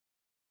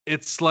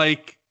 it's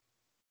like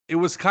it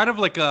was kind of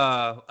like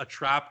a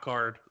trap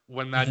card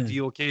when that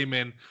deal came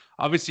in.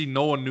 Obviously,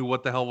 no one knew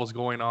what the hell was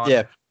going on.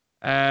 Yeah.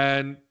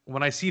 And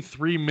when I see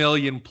 3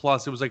 million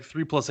plus, it was like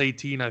 3 plus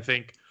 18, I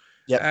think.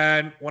 Yeah.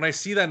 And when I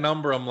see that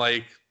number, I'm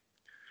like,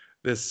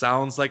 this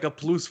sounds like a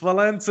Plus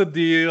Valenza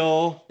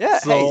deal. Yeah.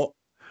 So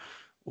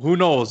who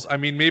knows? I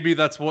mean, maybe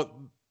that's what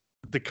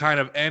the kind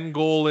of end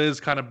goal is,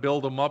 kind of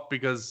build them up,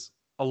 because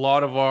a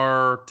lot of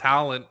our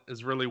talent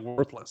is really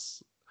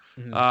worthless.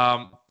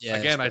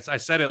 Again, I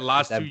said it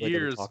last 2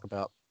 years. Talk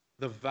about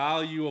the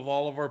value of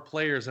all of our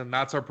players, and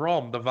that's our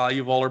problem. The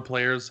value of all our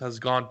players has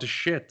gone to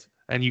shit,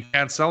 and you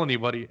can't sell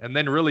anybody. And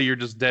then really, you're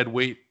just dead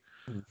weight,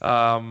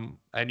 and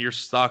you're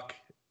stuck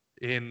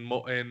in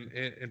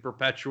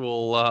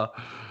perpetual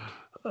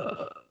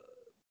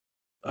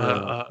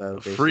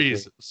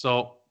freeze.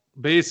 So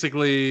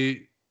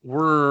basically,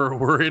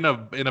 we're in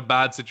a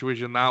bad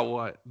situation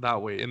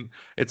that way, and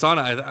it's on.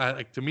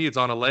 To me, it's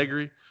on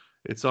Allegri,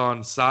 it's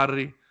on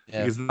Sarri.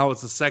 Yeah. Because now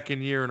it's the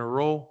second year in a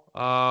row.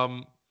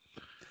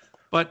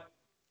 But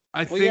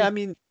I think... yeah, I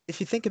mean, if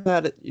you think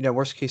about it,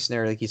 worst case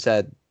scenario, like you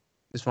said,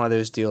 it's one of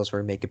those deals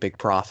where you make a big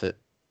profit.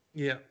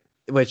 Yeah.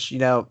 Which,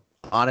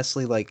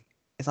 honestly,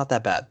 it's not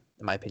that bad,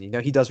 in my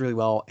opinion. He does really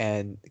well,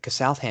 and because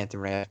Southampton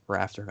were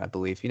after him, I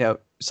believe.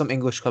 Some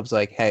English clubs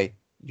like, hey,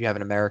 you have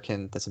an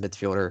American that's a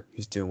midfielder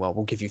who's doing well.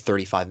 We'll give you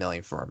 $35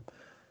 million for him.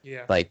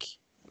 Yeah. That's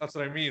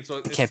what I mean.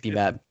 So can't be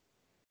mad.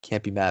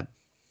 Can't be mad.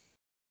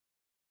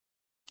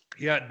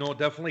 Yeah, no,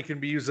 definitely can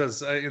be used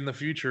as in the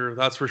future.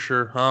 That's for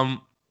sure.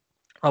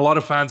 A lot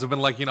of fans have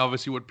been liking,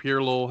 obviously, what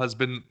Pirlo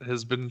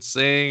has been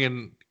saying,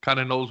 and kind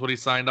of knows what he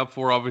signed up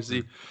for.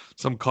 Obviously,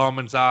 some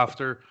comments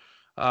after.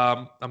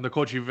 I'm the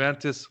coach of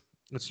Juventus.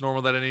 It's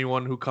normal that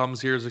anyone who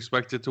comes here is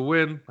expected to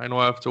win. I know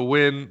I have to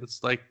win.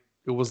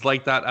 It was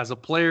like that as a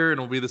player, and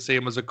it'll be the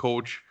same as a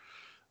coach.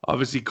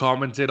 Obviously,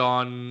 commented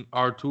on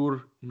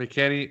Artur,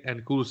 McKennie,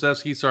 and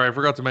Kulusevski. Sorry, I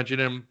forgot to mention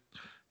him.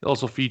 He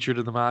also featured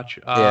in the match.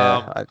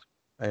 Yeah,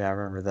 I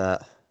remember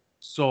that.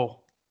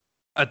 So,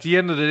 at the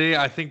end of the day,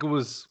 I think it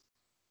was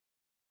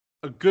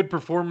a good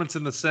performance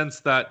in the sense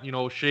that,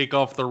 shake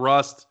off the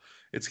rust.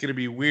 It's going to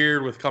be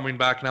weird with coming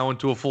back now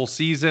into a full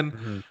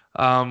season.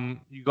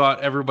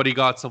 Everybody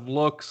got some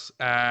looks,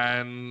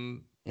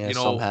 and Yeah,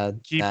 some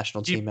had keep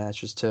national team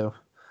matches too.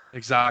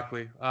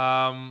 exactly.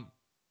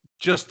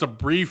 Just to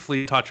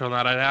briefly touch on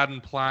that, I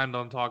hadn't planned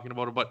on talking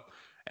about it, but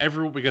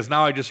because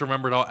now I just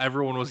remembered how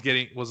everyone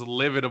was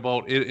livid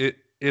about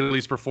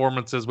Italy's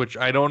performances, which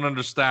I don't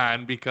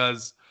understand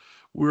because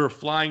we were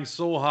flying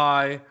so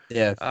high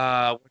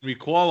when we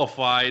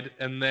qualified,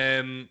 and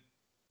then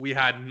we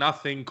had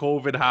nothing.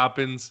 COVID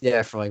happens.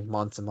 Yeah, for like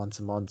months and months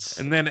and months.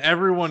 And then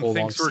everyone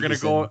thinks we're gonna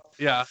go.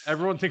 Yeah,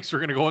 everyone thinks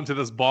we're gonna go into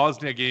this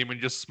Bosnia game and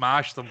just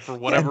smash them for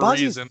whatever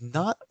reason.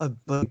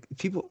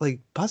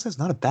 Bosnia's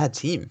not a bad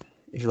team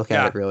if you look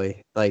at it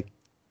really. Like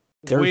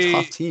they're a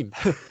tough team.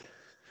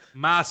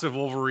 Massive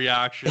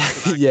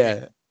overreaction to that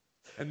game.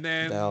 And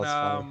then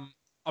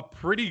a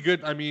pretty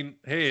good. I mean,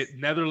 hey,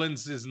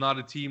 Netherlands is not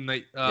a team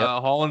that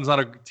Holland's not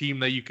a team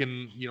that you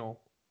can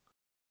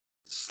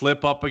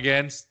slip up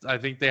against. I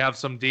think they have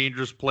some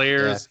dangerous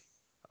players.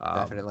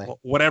 Definitely.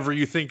 Whatever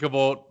you think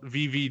about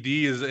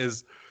VVD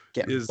is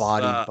getting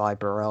bodied by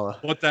Barella.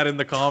 Put that in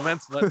the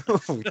comments. But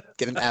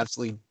getting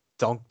absolutely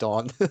dunked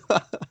on.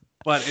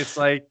 But it's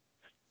like,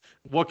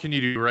 what can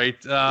you do, right?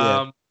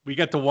 We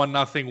get the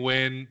 1-0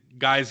 win.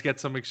 Guys get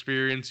some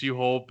experience, you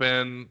hope,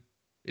 and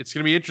it's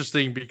going to be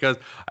interesting because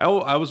I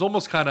was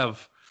almost kind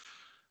of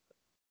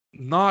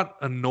not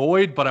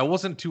annoyed, but I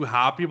wasn't too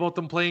happy about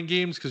them playing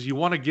games because you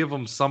want to give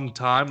them some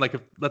time. Like,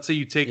 if let's say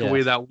you take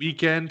away that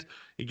weekend,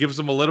 it gives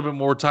them a little bit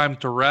more time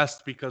to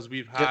rest because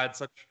we've had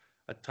such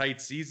a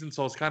tight season.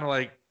 So it's kind of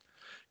like,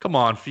 come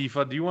on,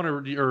 FIFA, do you want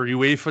to, or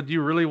UEFA, do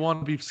you really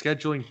want to be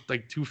scheduling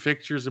like 2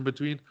 fixtures in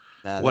between?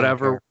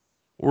 Whatever,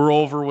 we're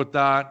over with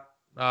that.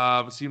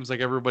 It seems like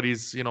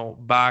everybody's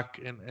back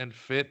and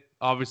fit.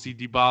 Obviously,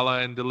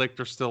 Dybala and De Ligt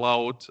are still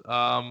out,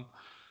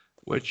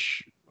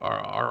 which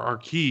are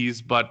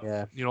keys. But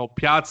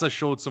Piazza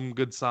showed some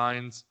good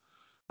signs.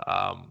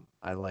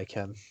 I like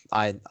him.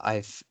 It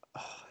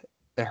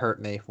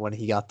hurt me when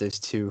he got those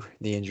 2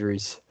 knee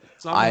injuries.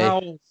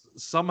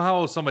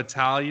 Somehow some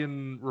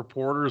Italian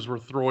reporters were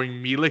throwing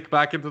Milik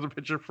back into the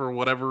picture for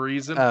whatever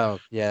reason. Oh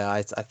yeah,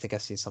 I think I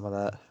see some of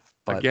that.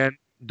 But again,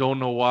 don't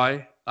know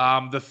why.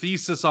 The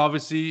thesis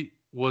obviously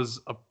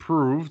was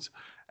approved,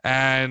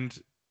 and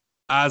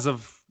as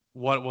of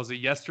what was it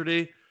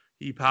yesterday,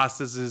 he passed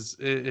his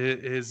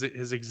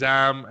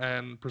exam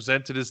and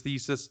presented his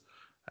thesis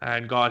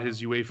and got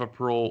his UEFA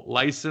Pro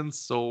license.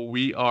 So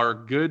we are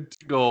good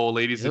to go,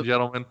 ladies and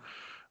gentlemen.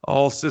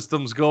 All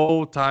systems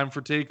go. Time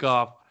for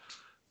takeoff.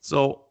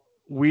 So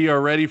we are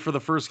ready for the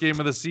first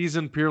game of the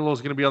season. Pirlo's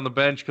going to be on the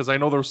bench because I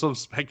know there was some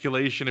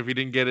speculation if he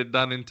didn't get it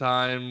done in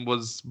time,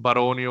 was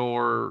Baronio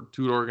or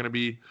Tudor going to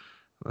be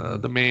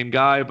the main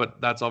guy, but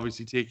that's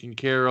obviously taken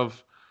care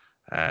of.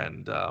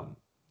 And,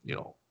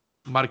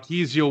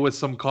 Marchisio with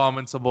some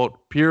comments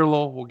about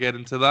Pirlo. We'll get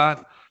into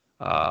that.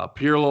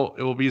 Pirlo,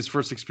 it will be his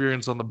first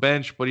experience on the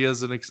bench, but he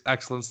has an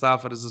excellent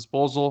staff at his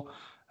disposal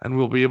and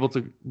will be able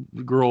to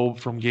grow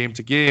from game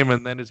to game,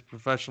 and then his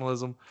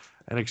professionalism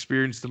and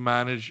experience to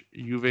manage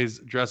Juve's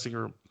dressing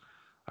room.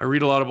 I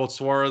read a lot about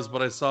Suarez,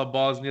 but I saw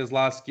Bosnia's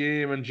last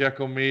game, and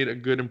Dzeko made a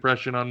good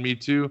impression on me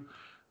too.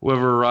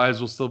 Whoever arrives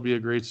will still be a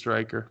great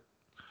striker.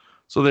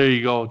 So there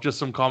you go. Just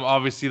some comment.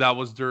 Obviously, that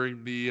was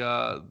during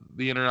the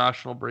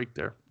international break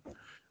there.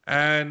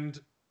 And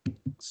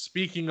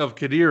speaking of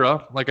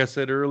Khedira, like I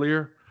said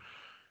earlier,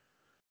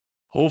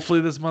 hopefully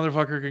this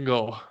motherfucker can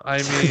go.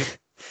 I mean,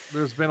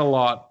 there's been a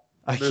lot.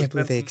 I can't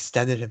believe they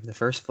extended him in the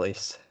first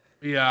place.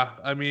 Yeah,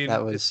 I mean,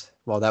 that was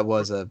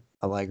a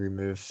Allegri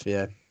move.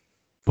 Yeah,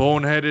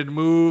 boneheaded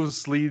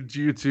moves lead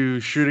you to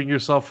shooting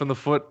yourself in the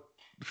foot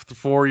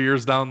 4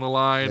 years down the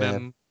line. Yeah.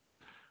 And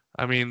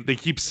I mean, they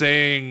keep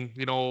saying,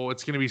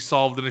 it's going to be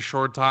solved in a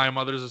short time.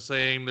 Others are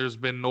saying there's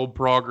been no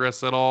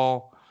progress at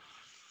all.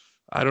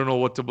 I don't know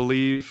what to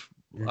believe.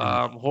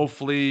 Mm-hmm.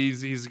 Hopefully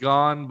he's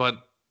gone, but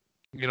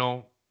it's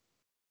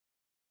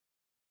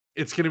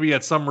going to be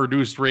at some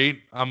reduced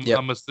rate.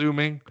 I'm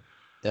assuming.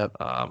 Yep.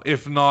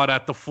 If not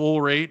at the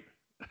full rate.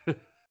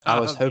 I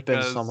was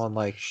hoping someone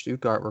like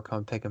Stuttgart would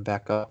come pick him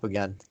back up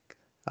again.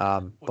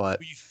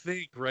 But we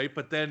think, right?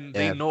 But then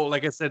they know,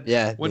 like I said,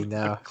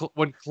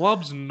 when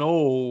clubs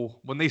know,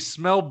 when they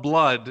smell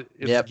blood,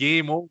 it's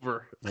game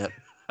over. Yep.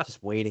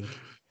 Just waiting.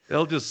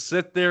 They'll just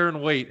sit there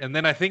and wait, and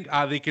then I think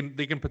they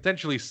can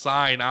potentially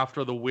sign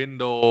after the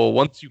window.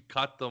 Once you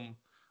cut them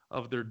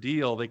of their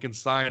deal, they can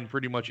sign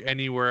pretty much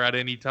anywhere at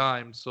any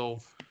time. So,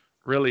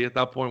 really, at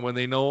that point, when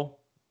they know,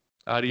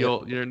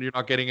 you're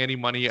not getting any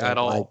money at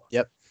all.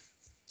 Yep.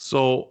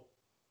 So,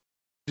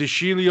 De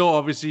Sciglio,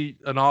 obviously,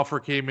 an offer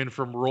came in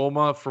from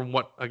Roma, from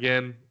what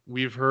again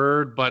we've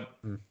heard, but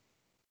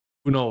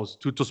who knows?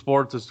 Tutto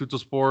Sport is Tutto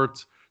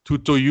Sport,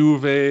 Tutto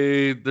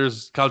Juve.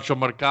 There's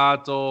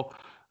Calciomercato.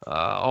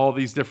 All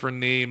these different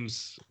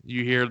names,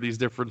 you hear these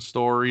different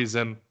stories,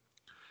 and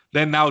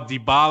then now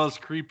Dybala's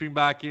creeping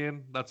back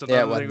in. That's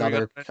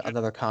another thing.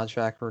 Another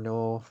contract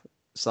renewal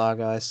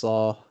saga I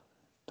saw,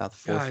 about the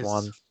fourth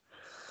one.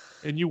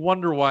 And you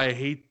wonder why I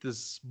hate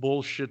this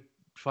bullshit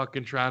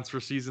fucking transfer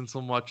season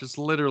so much. It's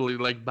literally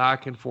like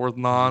back and forth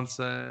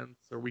nonsense.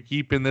 Are we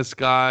keeping this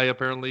guy?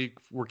 Apparently,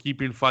 we're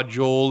keeping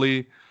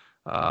Fagioli.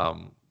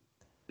 Um,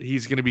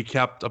 he's going to be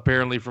kept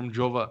apparently from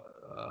Jova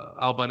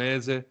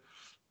Albanese.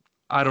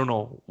 I don't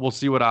know. We'll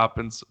see what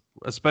happens,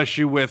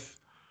 especially with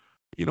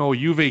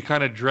Juve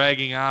kind of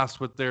dragging ass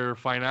with their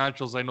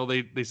financials. I know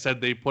they said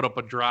they put up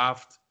a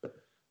draft.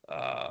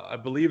 I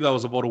believe that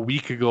was about a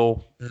week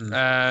ago,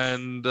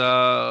 and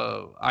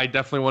I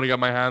definitely want to get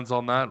my hands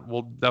on that.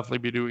 We'll definitely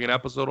be doing an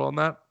episode on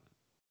that.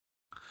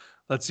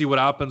 Let's see what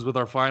happens with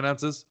our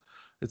finances.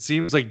 It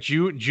seems like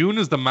June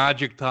is the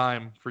magic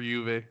time for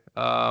Juve.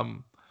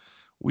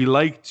 We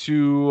like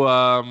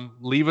to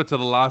leave it to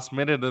the last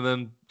minute and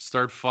then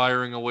start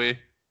firing away.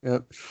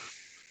 Yep.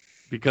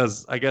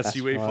 Because I guess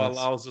UEFA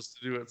allows us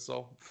to do it.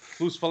 So,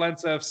 Plus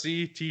Valenza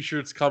FC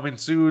t-shirts coming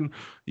soon.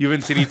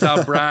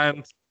 Juventinita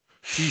brand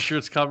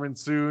t-shirts coming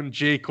soon.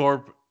 J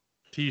Corp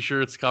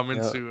t-shirts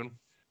coming soon.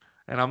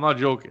 And I'm not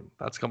joking.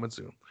 That's coming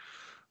soon.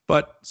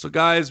 But so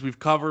guys, we've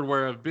covered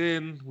where I've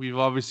been. We've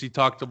obviously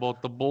talked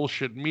about the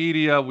bullshit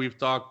media. We've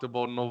talked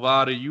about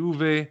Novara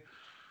Juve.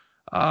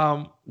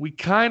 We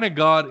kind of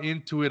got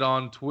into it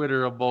on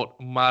Twitter about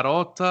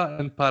Marotta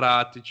and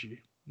Paratici.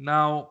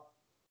 Now,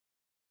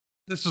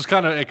 it was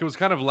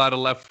kind of out of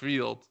left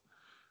field,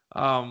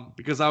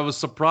 because I was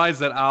surprised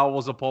that Al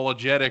was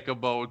apologetic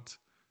about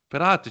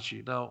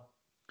Paratici. Now,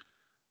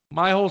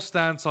 my whole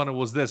stance on it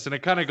was this, and it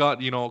kind of got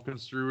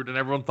construed, and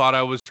everyone thought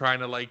I was trying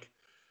to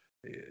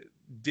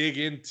dig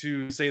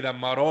into say that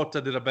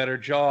Marotta did a better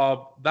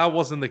job. That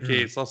wasn't the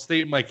case. I'll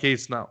state my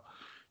case now.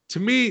 To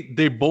me,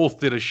 they both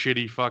did a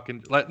shitty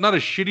fucking not a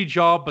shitty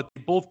job, but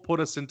they both put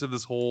us into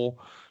this hole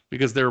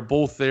because they were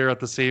both there at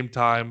the same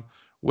time.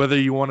 Whether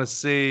you want to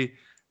say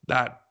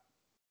that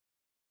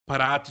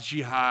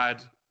Paratici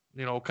had,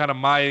 kind of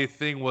my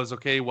thing was,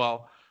 okay,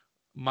 well,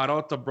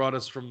 Marotta brought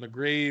us from the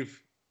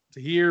grave to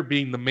here,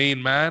 being the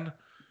main man.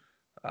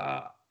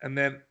 And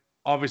then,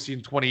 obviously,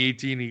 in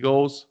 2018, he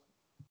goes.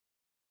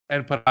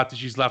 And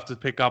Paratici's left to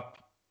pick up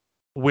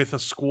with a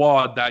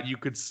squad that you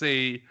could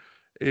say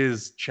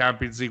is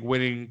Champions League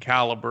winning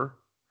caliber.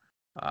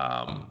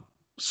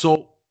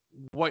 So,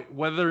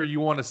 whether you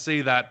want to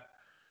say that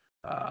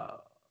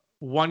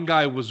one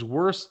guy was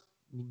worse,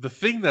 the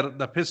thing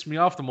that pissed me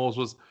off the most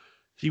was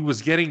he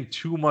was getting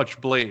too much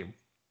blame.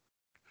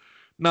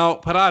 Now,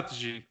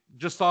 Paratici,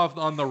 just off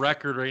on the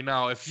record right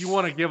now, if you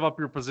want to give up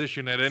your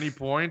position at any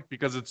point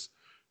because it's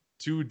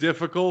too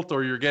difficult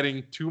or you're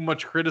getting too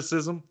much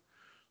criticism,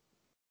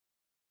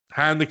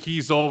 hand the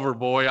keys over,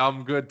 boy.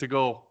 I'm good to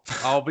go.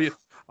 I'll be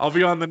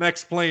on the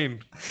next plane.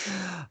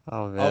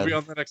 Oh man. I'll be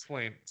on the next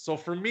plane. So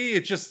for me,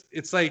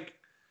 it's like,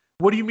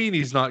 what do you mean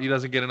he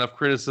doesn't get enough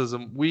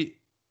criticism?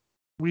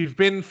 We've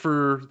been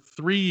for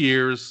 3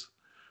 years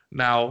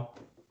now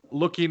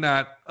looking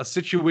at a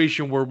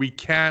situation where we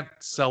can't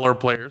sell our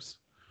players.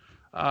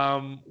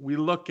 We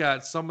look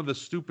at some of the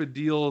stupid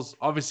deals.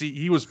 Obviously,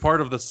 he was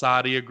part of the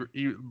Sarri,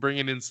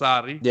 bringing in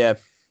Sarri. Yeah.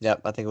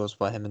 I think it was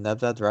him and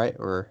Nedved, right?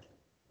 Or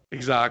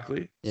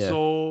exactly. Yeah.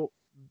 So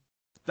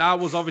that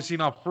was obviously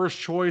not first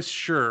choice.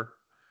 Sure.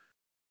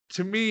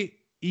 To me,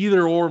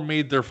 either or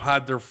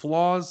had their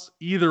flaws.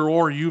 Either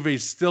or,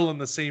 Juve's still in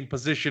the same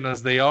position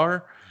as they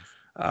are.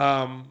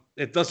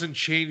 It doesn't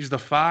change the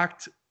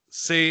fact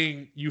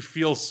saying you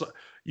feel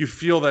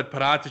that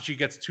Paratici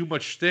gets too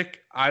much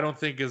stick. I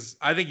think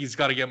he's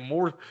got to get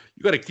more.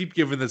 You got to keep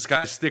giving this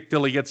guy stick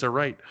till he gets it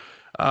right.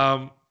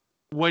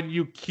 When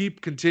you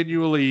keep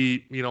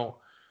continually,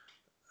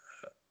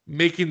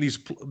 making these,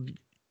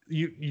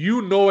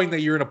 you knowing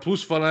that you're in a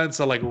Plus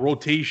Valenza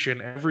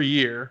rotation every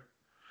year,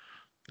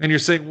 and you're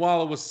saying,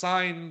 well, it was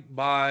signed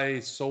by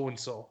so and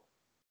so.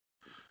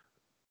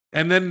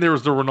 And then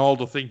there's the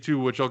Ronaldo thing too,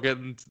 which I'll get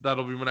into.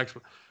 That'll be my next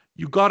one.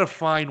 You got to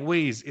find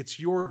ways. It's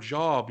your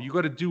job. You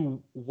got to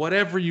do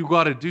whatever you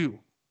got to do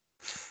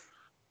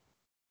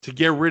to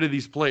get rid of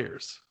these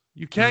players.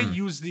 You can't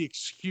use the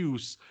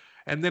excuse.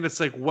 And then it's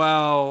like,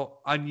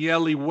 well,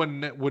 Agnelli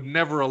would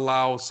never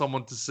allow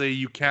someone to say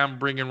you can't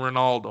bring in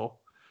Ronaldo.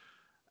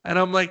 And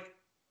I'm like,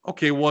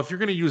 okay, well, if you're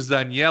going to use the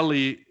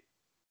Agnelli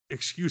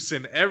excuse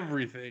in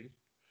everything,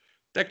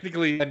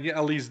 technically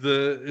Agnelli's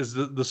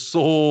the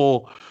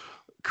sole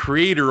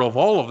creator of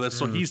all of this,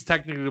 so he's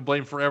technically to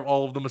blame for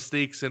all of the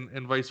mistakes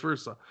and vice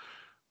versa.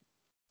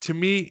 To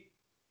me,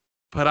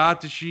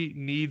 Paratici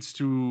needs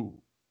to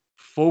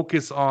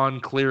focus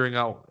on clearing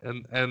out,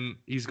 and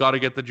he's got to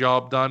get the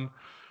job done.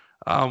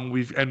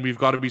 We've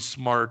got to be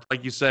smart,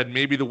 like you said.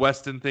 Maybe the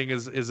Weston thing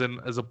is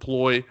a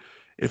ploy.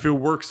 If it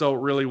works out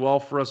really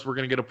well for us, we're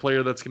going to get a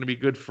player that's going to be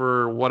good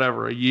for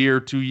whatever, a year,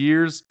 2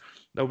 years,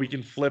 that we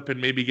can flip and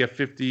maybe get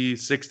 50,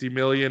 60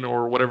 million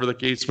or whatever the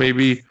case may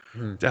be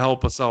to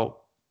help us out.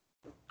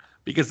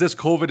 Because this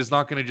COVID is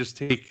not going to just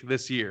take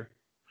this year.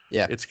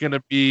 Yeah. It's going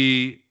to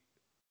be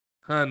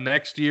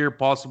next year,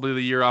 possibly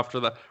the year after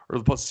that, or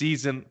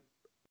the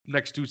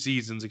next 2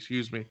 seasons,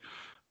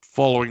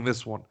 following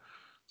this one.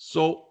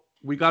 So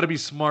we got to be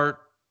smart.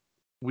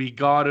 We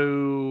got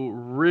to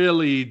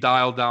really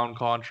dial down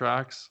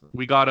contracts.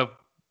 We got to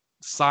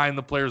sign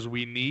the players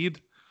we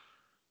need.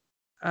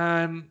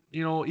 And,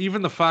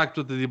 even the fact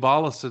with the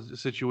Dybala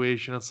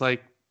situation, it's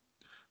like,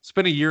 it's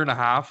been a year and a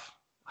half.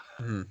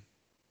 Mhm.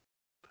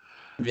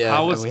 Yeah,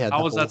 How and we had the is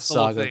whole that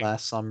still a saga thing?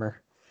 last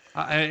summer.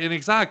 And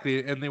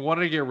exactly, and they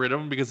wanted to get rid of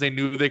him because they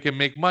knew they can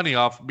make money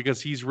off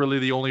because he's really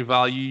the only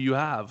value you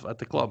have at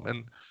the club.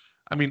 And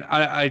I mean,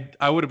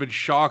 I would have been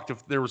shocked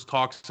if there was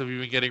talks of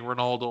even getting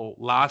Ronaldo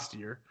last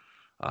year,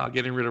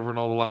 getting rid of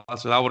Ronaldo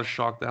last year. That would have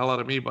shocked the hell out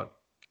of me. But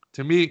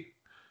to me,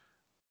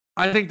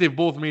 I think they've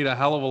both made a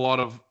hell of a lot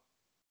of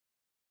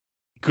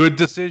good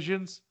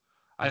decisions.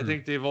 I Mhm.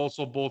 think they've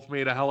also both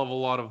made a hell of a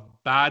lot of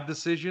bad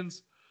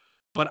decisions.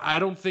 But I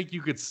don't think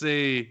you could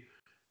say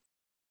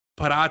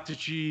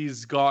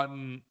Paratici's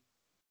gotten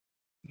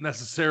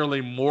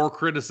necessarily more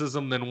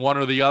criticism than one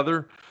or the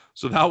other.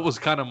 So that was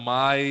kind of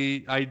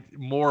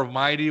more of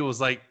my idea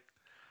was like,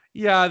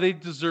 yeah, they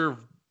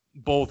deserve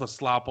both a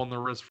slap on the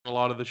wrist for a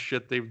lot of the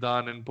shit they've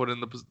done and put in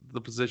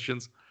the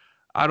positions.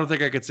 I don't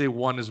think I could say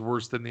one is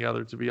worse than the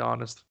other, to be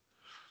honest.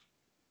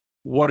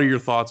 What are your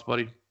thoughts,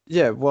 buddy?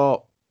 Yeah,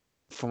 well,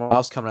 from what I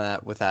was coming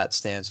at with that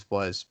stance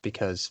was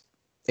because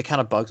it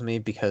kind of bugs me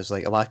because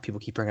like a lot of people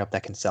keep bringing up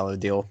that Cancelo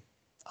deal.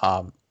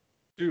 Um,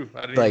 Dude,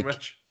 I didn't even like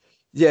mention.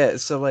 yeah,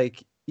 so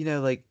like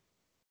like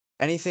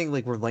anything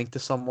like we're linked to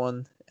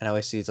someone, and I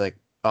always see it's like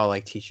oh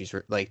like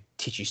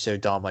Tichi's so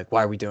dumb. Like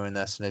why are we doing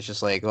this? And it's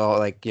just like well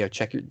like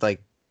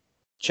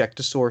check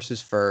the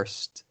sources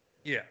first.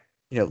 Yeah.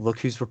 Look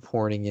who's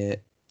reporting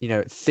it.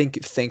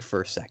 Think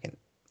for a second.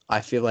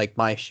 I feel like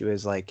my issue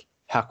is like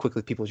how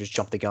quickly people just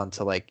jump the gun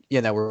to like,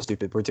 no, we're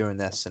stupid, we're doing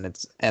this,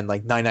 and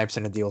like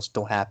 99% of deals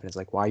don't happen. It's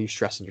like, why are you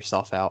stressing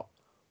yourself out?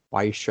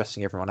 Why are you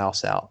stressing everyone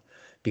else out?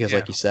 Because Yeah.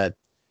 like you said,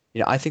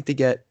 I think they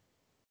get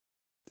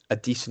a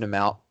decent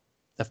amount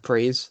of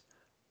praise.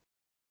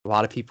 A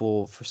lot of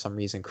people, for some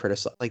reason,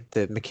 criticize like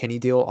the McKinney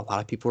deal. A lot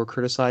of people are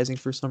criticizing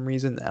for some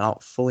reason. I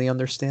don't fully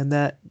understand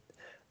that.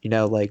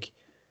 Like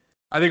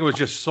I think it was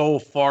just so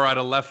far out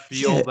of left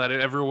yeah, field that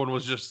everyone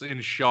was just in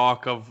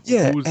shock of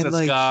yeah, who's and this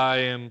like guy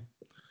and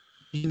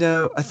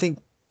I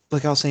think,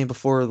 like I was saying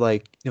before,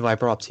 like, I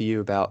brought up to you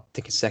about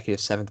the consecutive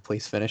seventh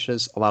place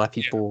finishes. A lot of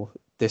yeah, people,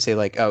 they say,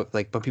 like, oh,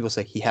 like, when people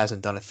say he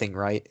hasn't done a thing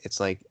right, it's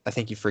like, I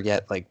think you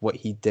forget, like, what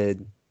he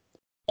did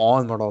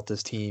on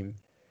Morata's team,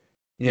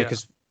 yeah,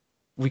 because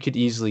we could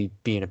easily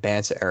be in a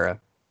Banza era.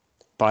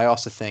 But I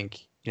also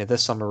think,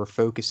 this summer we're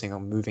focusing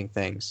on moving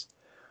things,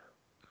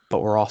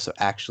 but we're also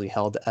actually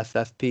held to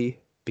FFP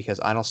because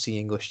I don't see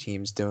English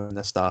teams doing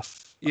this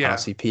stuff. I don't yeah.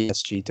 see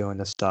PSG doing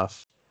this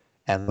stuff.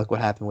 And look what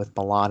happened with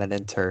Milan and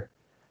Inter.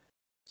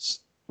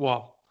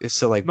 Well,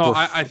 So like no, we're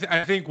I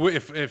think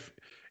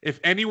if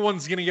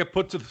anyone's gonna get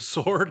put to the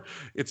sword,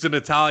 it's an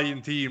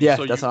Italian team. yeah,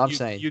 So that's you what I'm you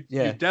saying. you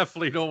you Yeah.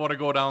 definitely don't want to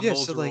go down Yeah,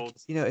 so those like,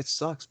 roads. it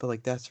sucks, but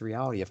like that's the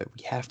reality of it.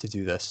 We have to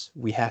do this.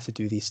 We have to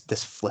do this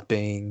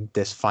flipping,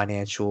 this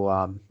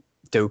financial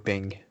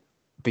doping Yeah,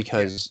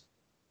 because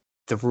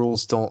the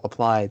rules don't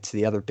apply to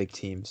the other big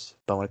teams.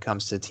 But when it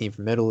comes to a team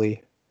from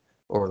Italy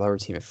or a lower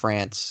team in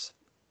France,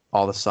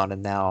 all of a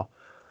sudden now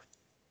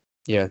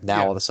yeah.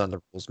 all of a sudden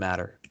the rules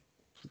matter.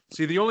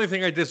 See, the only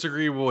thing I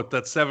disagree with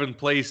that seventh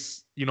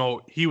place,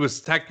 he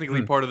was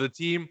technically Mm, part of the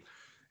team.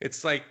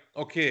 It's like,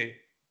 okay,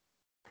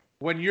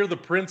 when you're the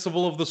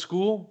principal of the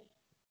school,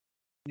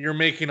 you're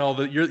making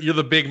you're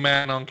the big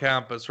man on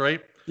campus,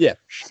 right? yeah.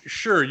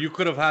 Sure, you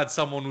could have had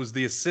someone who's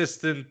the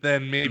assistant,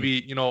 then Mm,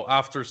 maybe,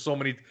 after so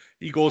many,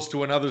 he goes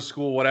to another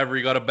school, whatever,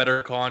 he got a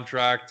better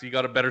contract, he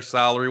got a better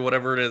salary,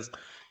 whatever it is.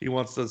 He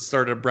wants to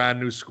start a brand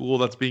new school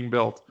that's being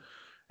built.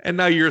 And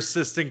now your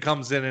assistant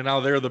comes in and now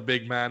they're the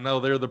big man.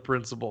 Now they're the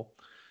principal.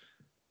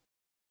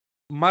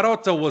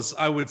 Marotta was,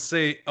 I would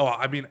say, oh,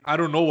 I mean, I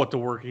don't know what the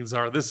workings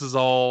are. This is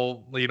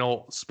all, yeah.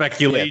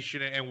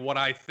 speculation and what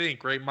I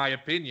think, right? My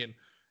opinion.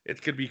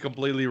 It could be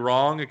completely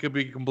wrong. It could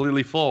be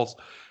completely false.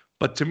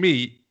 But to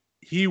me,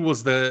 he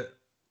was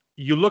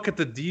you look at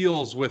the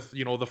deals with,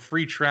 the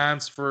free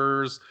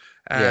transfers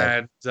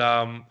Yeah.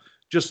 and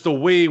just the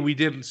way we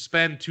didn't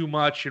spend too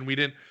much and we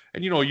didn't,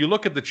 and, you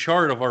look at the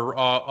chart of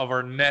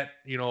our net,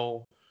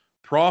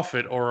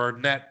 profit or our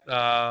net,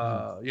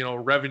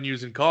 Mm,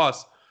 revenues and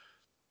costs,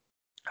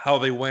 how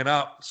they went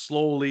up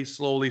slowly,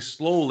 slowly,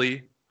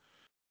 slowly.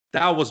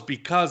 That was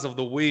because of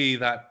the way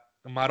that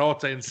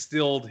Marotta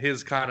instilled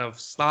his kind of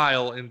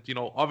style. And,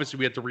 obviously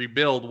we had to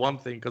rebuild one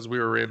thing because we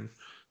were in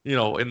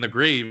the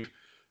grave.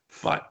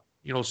 But,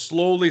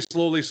 slowly,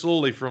 slowly,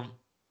 slowly from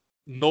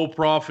no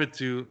profit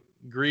to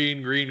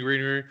green, green,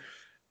 green, green.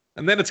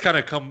 And then it's kind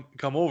of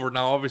come over.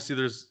 Now,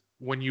 obviously,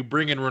 when you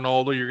bring in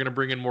Ronaldo, you're going to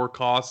bring in more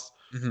costs.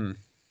 hmm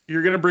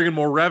You're going to bring in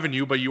more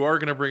revenue, but you are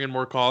going to bring in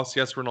more costs.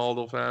 Yes,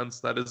 Ronaldo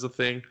fans, that is a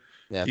thing.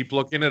 Yeah. Keep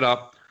looking it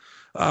up.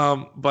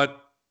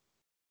 But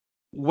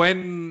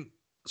when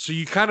so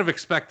you kind of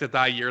expect it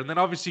that year, and then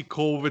obviously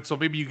COVID, so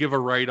maybe you give a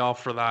write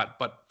off for that.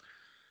 But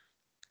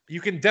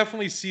you can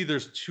definitely see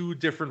there's two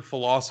different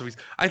philosophies.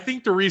 I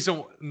think the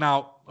reason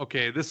now,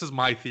 okay, this is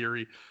my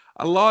theory.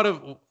 A lot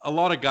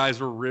of guys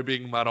were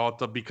ribbing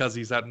Marotta because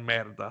he's at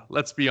Merda.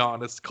 Let's be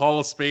honest. Call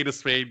a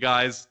spade,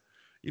 guys.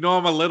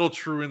 I'm a little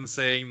true in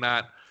saying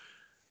that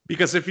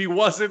because if he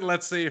wasn't,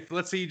 let's say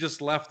he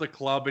just left the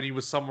club and he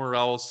was somewhere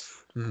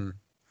else, Mhm.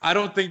 I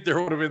don't think there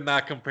would have been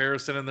that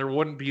comparison, and there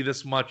wouldn't be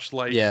this much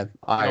Yeah,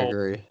 I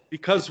agree.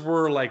 because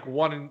we're like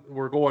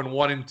we're going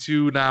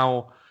 1-2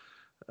 now.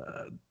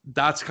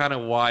 That's kind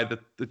of why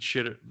the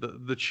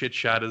chit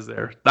chat is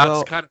there. That's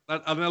Well, kind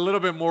of a little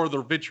bit more of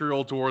the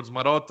vitriol towards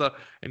Marotta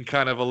and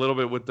kind of a little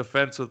bit with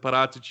defense with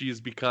Paratici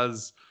is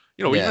because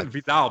yeah, even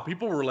Vidal,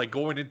 people were like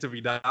going into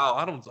Vidal.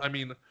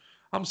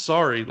 I'm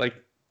sorry, like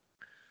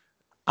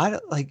I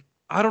don't like.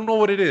 I don't know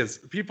what it is.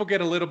 People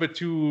get a little bit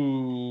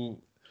too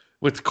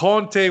with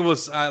Conte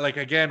was like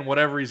again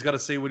whatever he's got to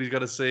say what he's got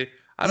to say.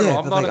 I don't know.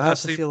 Yeah, but like I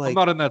also feel I'm like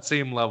not in that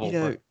same you level,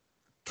 know but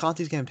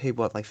Conte's getting paid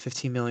what, like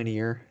 15 million a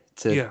year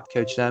to yeah.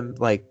 coach them.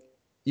 Like,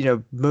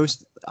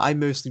 I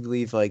mostly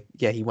believe like,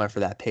 yeah, he went for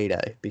that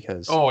payday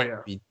because Oh yeah,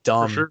 it'd be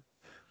for dumb. sure.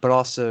 But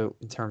also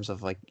in terms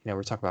of like,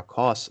 we're talking about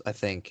costs. I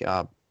think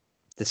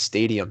the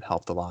stadium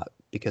helped a lot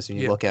because when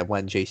you Yeah, look at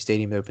when Jay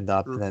Stadium opened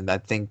up, and true. then I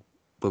think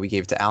what we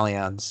gave to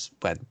Allianz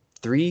when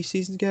 3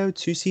 seasons ago,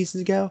 2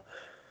 seasons ago.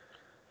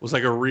 Was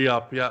like a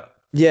re-up, yeah.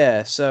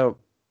 Yeah, so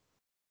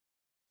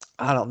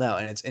I don't know,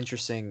 and it's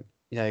interesting.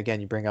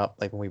 Again, you bring up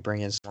like when we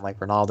bring in someone like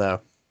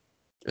Ronaldo,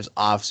 there's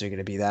obviously going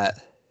to be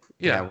that,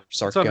 Yeah,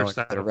 it's starts going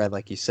to the understandable. red,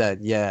 like you said,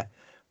 yeah.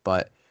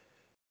 But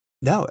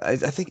no, I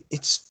think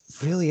it's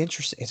really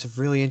interesting. It's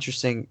a really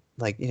interesting,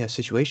 like,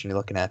 situation you're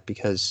looking at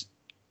because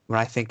when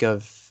I think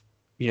of,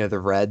 the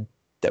red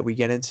that we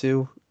get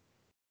into,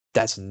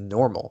 that's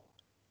normal,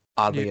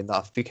 Yeah, oddly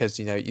enough, because,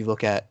 you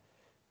look at,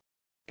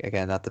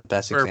 again, not the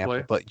best fair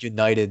example, play. but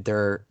United,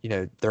 their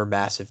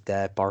massive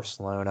debt,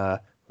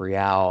 Barcelona,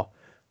 Real,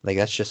 like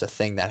that's just a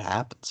thing that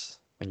happens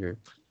when you're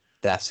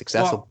that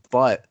successful. Well,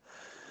 But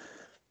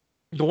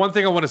the one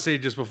thing I want to say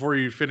just before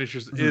you finish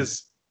mhm,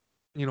 is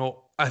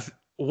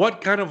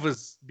what kind of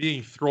is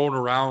being thrown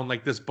around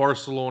like this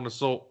Barcelona.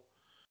 So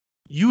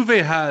Juve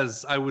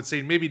has, I would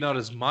say, maybe not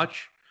as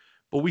much,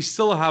 but we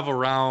still have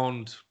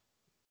around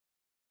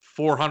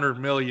 400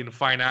 million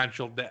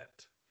financial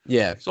debt.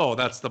 yeah, So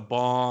that's the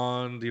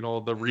bond, the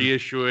mhm,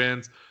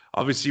 reissuance.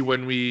 Obviously,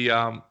 when we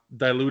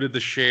diluted the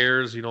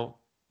shares,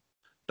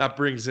 that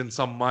brings in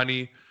some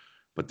money.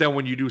 But then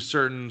when you do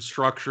certain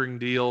structuring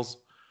deals,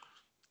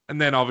 and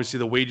then obviously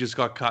the wages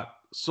got cut.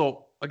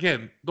 So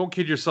again, don't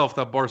kid yourself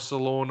that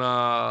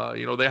Barcelona,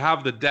 they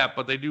have the debt,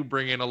 but they do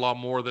bring in a lot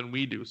more than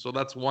we do. So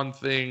that's one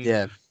thing.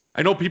 yeah.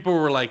 I know people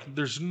were like,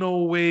 "There's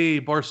no way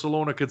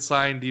Barcelona could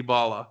sign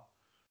Dybala."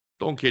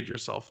 Don't kid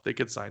yourself; they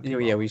could sign Yeah,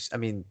 Dybala. I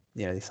mean,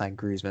 they signed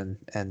Griezmann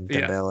and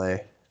Yeah,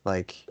 Dembele.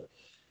 Like,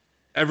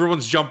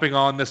 everyone's jumping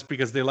on this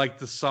because they like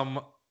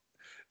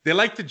they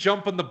like to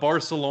jump on the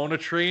Barcelona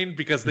train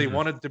because they mhm,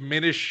 want to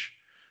diminish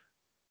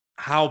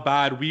how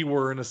bad we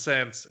were in a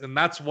sense. And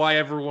that's why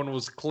everyone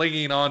was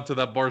clinging on to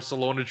that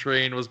Barcelona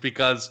train was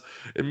because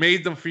it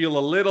made them feel a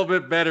little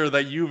bit better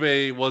that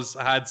Juve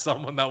had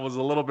someone that was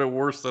a little bit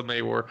worse than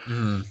they were.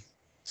 mhm.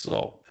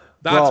 So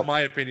that's Well,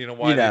 my opinion on you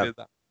why they know, did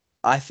that.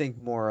 I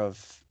think more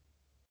of,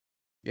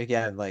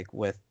 again, like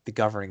with the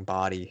governing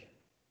body,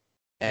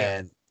 Yeah.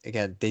 and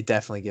again, they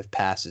definitely give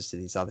passes to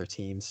these other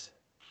teams.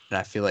 And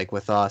I feel like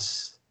with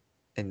us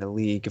in the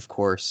league, of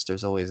course,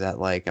 there's always that,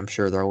 like, I'm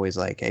sure they're always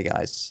like, hey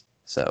guys,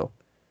 so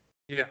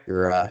Yeah.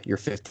 you're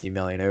 50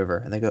 million over.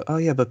 And they go, oh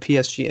yeah, but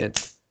PSG, and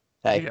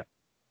hey, Yeah.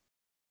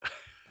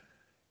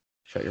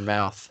 shut your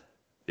mouth.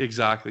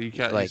 Exactly. You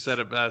Like, said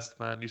it best,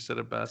 man. You said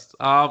it best.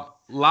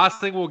 Last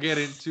thing we'll get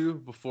into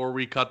before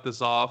we cut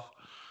this off.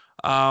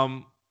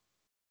 Um,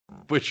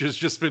 which has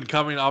just been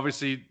coming.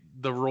 Obviously,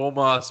 the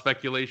Roma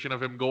speculation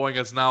of him going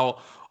has now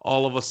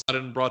all of a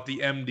sudden brought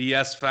the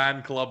MDS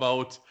fan club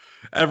out.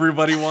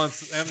 Everybody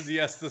wants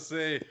MDS to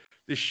say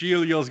the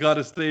Shilio's got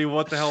to stay.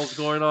 What the hell's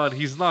going on?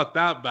 He's not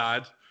that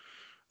bad.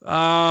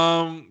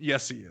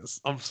 Yes, he is.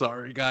 I'm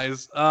sorry,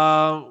 guys.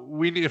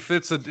 We need if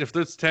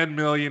it's 10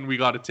 million, we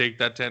got to take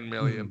that 10 mhm.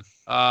 million.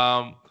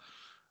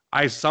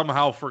 I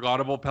somehow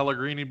forgot about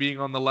Pellegrini being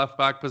on the left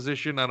back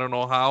position. I don't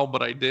know how,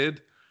 but I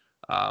did.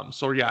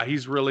 So yeah,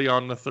 he's really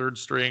on the third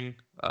string.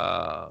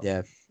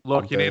 Yeah,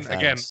 on Looking in both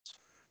again, ends.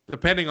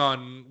 depending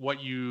on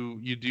what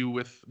you do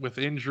with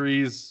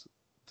injuries,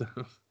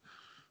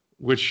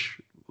 which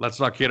let's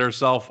not kid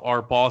ourselves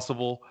are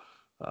possible.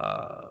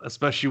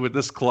 Especially with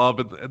this club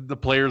and the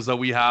players that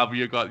we have,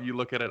 you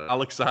look at it,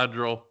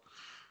 Alexandro,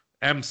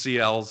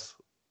 MCLs,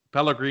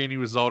 Pellegrini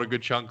was out a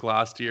good chunk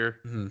last year.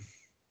 Mhm.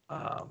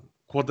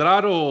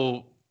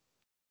 Quadrado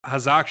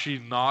has actually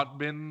not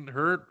been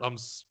hurt. I'm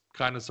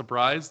kind of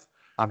surprised.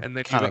 I'm And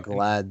then you kind of got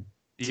glad,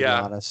 to be yeah,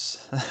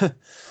 honest.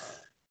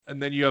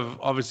 and then you have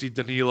obviously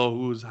Danilo,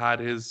 who's had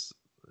his.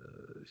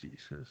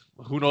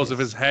 Who knows if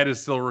his Yes. head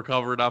is still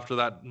recovered after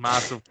that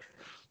massive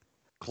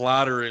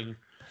clattering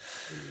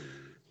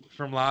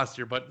from last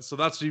year? But so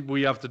that's what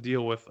we have to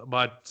deal with.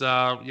 But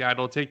yeah,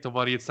 don't take the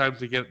money. It's time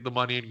to get the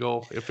money and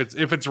go if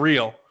it's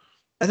real.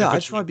 I know, If I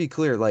it's just want to be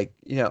clear. Like,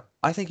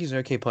 I think he's an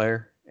okay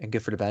player and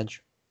good for the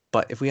bench.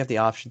 But if we have the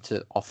option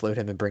to offload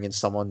him and bring in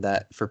someone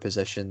that for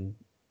position,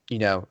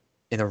 in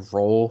a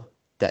role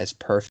that is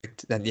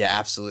perfect, then yeah,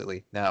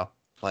 absolutely. No,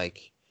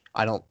 like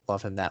I don't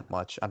love him that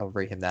much. I don't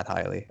rate him that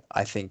highly.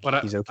 I think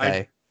But he's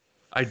okay.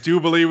 I I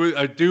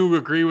do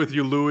agree with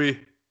you, Louis.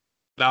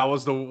 That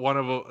was that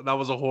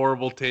was a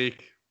horrible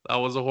take. That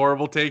was a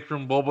horrible take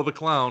from Bobo the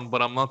Clown,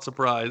 but I'm not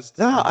surprised.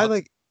 No, I'm I not.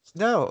 like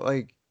no,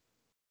 like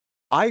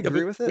I Yeah, but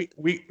agree with it.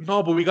 we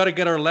no, but we got to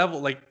get our level.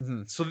 Like,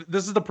 Mhm. so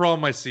this is the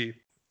problem I see,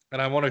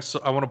 and I want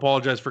to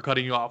apologize for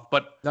cutting you off,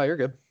 but No, you're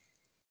good.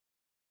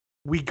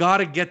 we got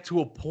to get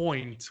to a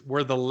point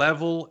where the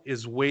level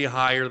is way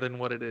higher than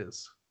what it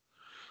is.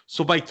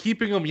 So by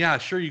keeping him, yeah,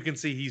 sure, you can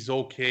say he's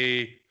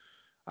okay.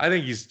 I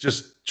think he's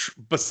just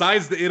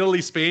besides the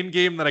Italy Spain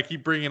game that I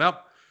keep bringing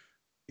up,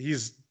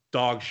 he's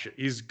dog shit.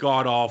 He's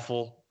god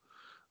awful.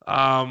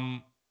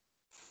 Um,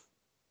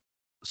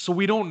 so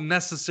we don't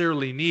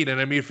necessarily need, and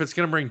I mean, if it's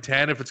gonna bring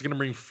 10, if it's gonna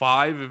bring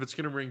 5, if it's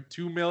gonna bring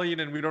 2 million,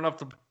 and we don't have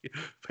to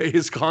pay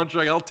his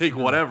contract, I'll take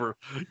Mhm. whatever.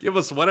 Give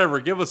us whatever.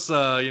 Give us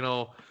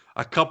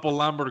a couple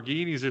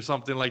Lamborghinis or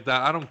something like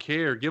that. I don't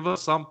care. Give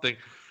us something.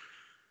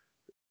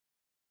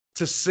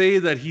 To say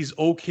that he's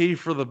okay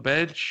for the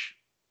bench,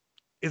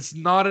 it's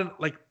not an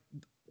like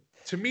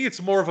to me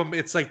it's more of a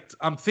it's like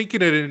I'm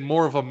thinking it in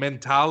more of a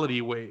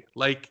mentality way.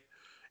 Like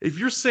if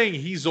you're saying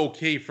he's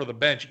okay for the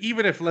bench,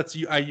 even if let's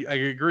you I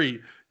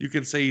agree, you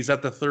can say he's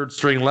at the third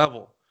string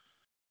level.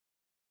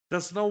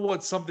 That's not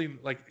what something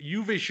like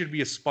Juve should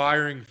be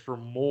aspiring for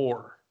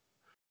more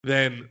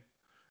than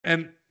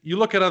and you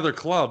look at other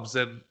clubs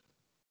and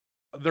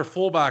their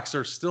fullbacks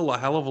are still a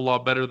hell of a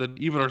lot better than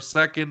even our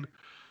second,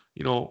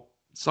 you know,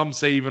 some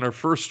say even our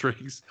first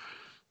strings.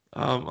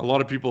 A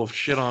lot of people have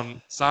shit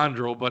on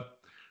Sandro, but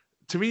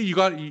to me,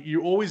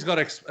 you always got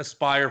to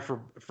aspire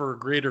for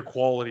greater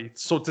quality.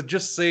 So to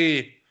just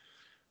say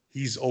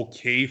he's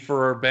okay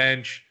for our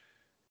bench,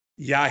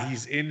 yeah,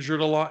 he's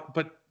injured a lot,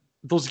 but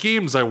those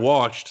games I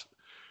watched,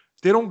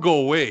 they don't go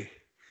away.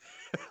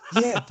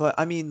 Yeah, but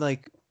I mean,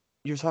 like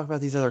you're talking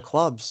about these other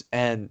clubs,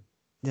 and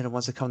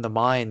ones that come to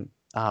mind,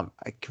 I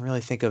can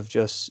really think of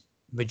just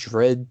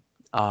Madrid,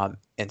 and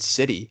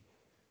City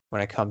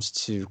when it comes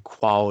to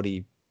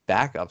quality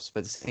backups.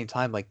 But at the same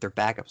time, like they're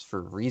backups for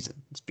a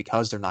reason. It's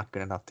because they're not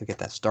good enough to get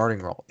that starting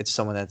role. It's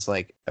someone that's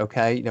like,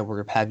 okay,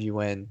 we're gonna have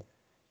you in.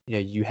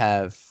 You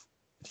have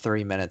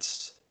 30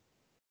 minutes.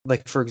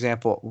 Like for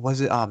example, was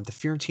it the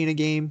Fiorentina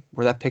game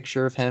where that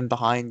picture of him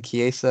behind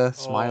Chiesa Oh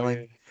smiling?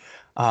 yeah,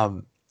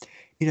 Um,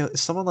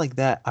 someone like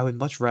that, I would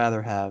much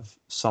rather have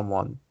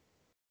someone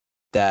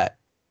that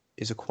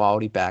is a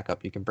quality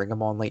backup. You can bring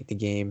them on late in the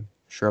game,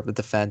 shore up the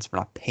defense. We're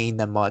not paying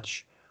them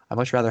much. I'd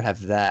much rather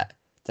have that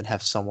than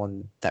have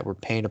someone that we're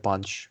paying a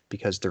bunch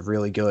because they're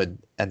really good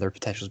and their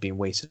potential is being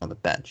wasted on the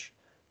bench.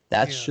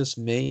 That's yeah, just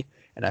me,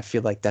 and I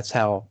feel like that's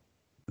how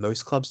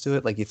most clubs do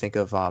it. Like you think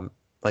of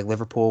like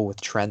Liverpool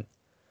with Trent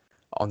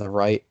on the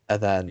right,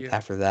 and then yeah,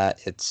 after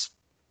that it's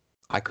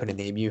I couldn't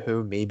name you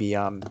who, maybe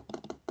not yeah.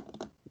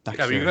 But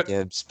you Kieran got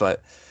Gibbs,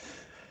 but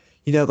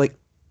like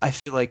I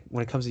feel like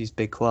when it comes to these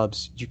big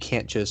clubs, you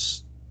can't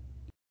just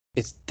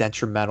it's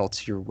detrimental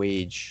to your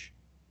wage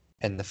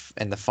and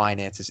the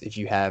finances if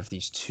you have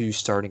these two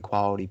starting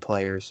quality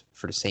players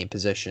for the same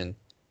position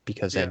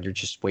because yeah. then you're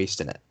just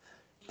wasting it.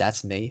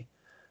 That's me.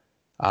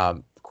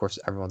 Of course,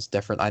 everyone's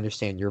different. I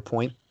understand your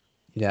point,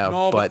 No,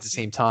 but but at the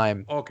same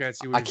time, okay, I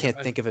see what I you're saying.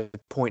 can't think of a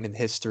point in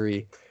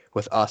history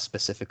with us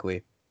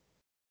specifically,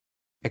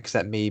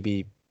 except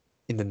maybe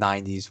in the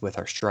 90s with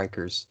our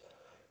strikers.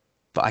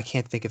 But I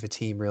can't think of a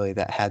team really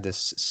that had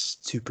this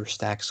super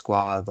stacked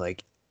squad.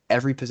 Like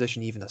every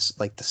position, even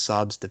like the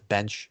subs, the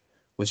bench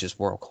was just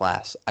world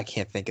class. I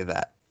can't think of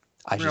that.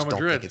 I Real just don't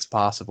think Madrid, it's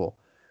possible.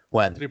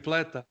 When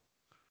tripleta,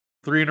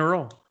 three in a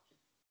row,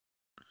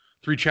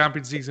 three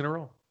Champions Leagues in a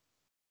row.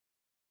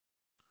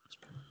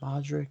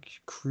 Modric,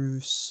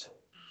 Cruz,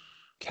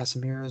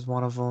 Casemiro is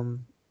one of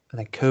them, and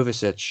then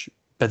Kovacic.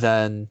 But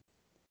then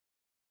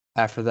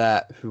after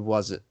that, who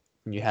was it?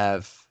 You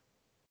have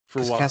For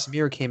because what?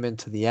 Casemiro came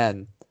into the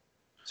end,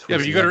 Yeah,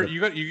 towards but the end of.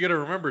 you got to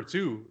remember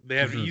too. They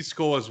have Mhm.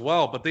 Isco as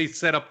well, but they could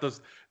set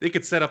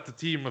up the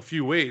team a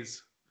few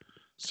ways.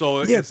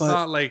 So Yeah, it's but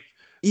not like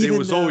there even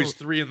was always though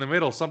three in the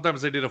middle.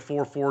 Sometimes they did a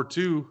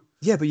 4-4-2.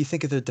 Yeah, but you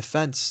think of the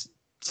defense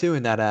too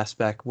in that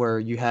aspect where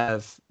you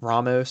have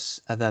Ramos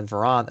and then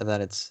Varane and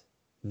then it's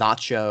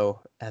Nacho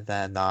and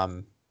then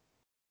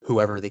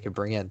whoever they could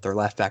bring in. Their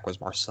left back was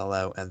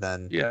Marcelo and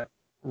then Yeah,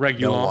 no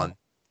Regulon. one.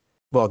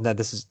 Well, no,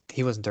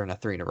 he wasn't during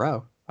that three in a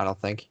row. I don't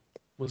think.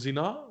 Was he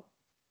not?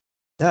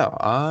 No,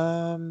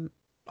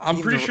 I'm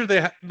pretty sure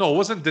no, it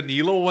wasn't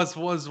Danilo was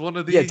one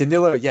of yeah, the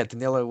Danilo. Yeah,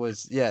 Danilo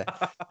was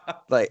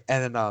like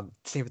and then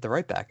same with the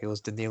right back. It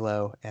was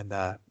Danilo and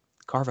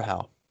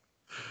Carvajal,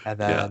 and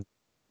Yeah.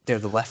 then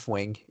the left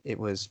wing it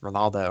was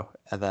Ronaldo,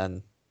 and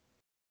then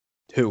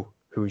who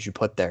would you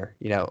put there?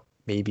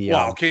 Maybe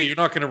Well, okay, you're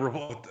not going to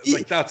revolt yeah,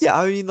 like that's yeah,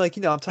 I mean like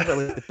I'm talking about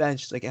like the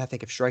bench. Like I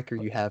think of striker,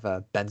 you have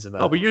no,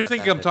 Benzema, but you're and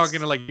thinking then I'm talking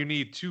it's to like you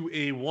need two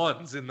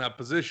A1s in that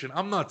position.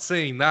 I'm not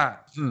saying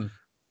that. hmm.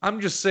 I'm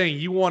just saying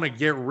you want to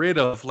get rid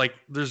of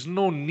there's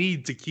no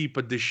need to keep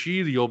a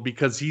Deshirio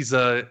because he's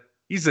a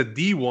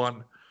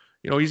D1.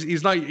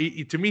 he's not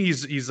to me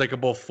he's like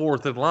about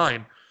fourth in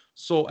line.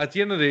 So at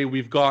the end of the day,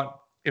 we've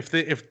got if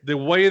the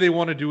way they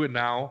want to do it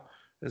now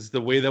is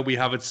the way that we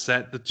have it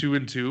set, the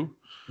 2-2.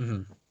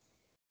 Mm-hmm.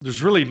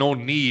 There's really no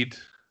need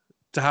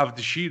to have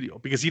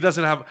DeShilio because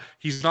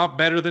he's not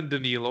better than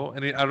Danilo,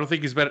 and I don't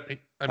think he's better.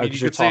 I mean,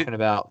 Because you're talking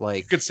about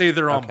like you could say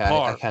they're on okay,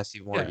 par. I kind of see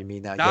what you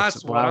mean now.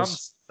 That's what I'm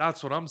saying.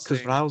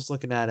 Because when I was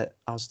looking at it,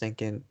 I was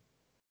thinking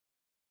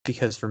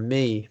because for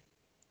me,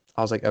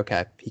 I was like,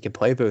 okay, he can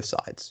play both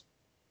sides,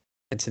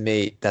 and to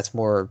me, that's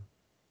more.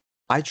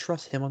 I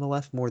trust him on the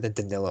left more than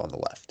Danilo on the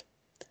left.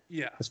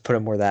 Yeah, let's put it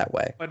more that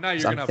way. But now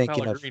you're gonna have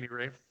Pellegrini,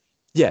 right?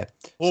 Yeah,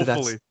 hopefully.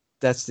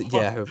 So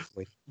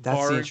hopefully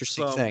that's the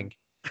interesting thing.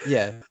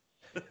 Yeah.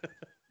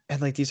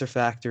 And like these are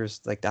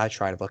factors like that I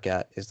try to look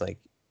at is like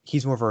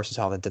he's more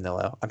versatile than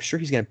Danilo. I'm sure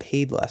he's getting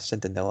paid less than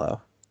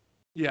Danilo.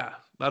 Yeah,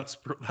 that's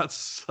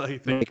I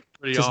think like,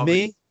 pretty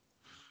obvious. Me,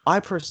 I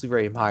personally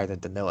rate him higher than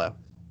Danilo.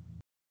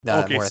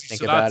 Now the more I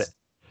think about it,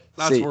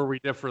 that's where we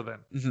differ then.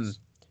 Mm-hmm.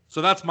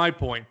 So that's my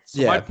point.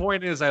 So my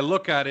point is, I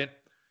look at it.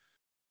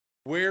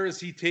 Where is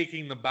he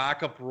taking the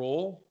backup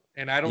role?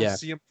 And I don't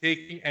see him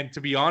taking. And to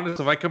be honest,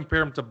 if I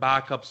compare him to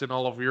backups in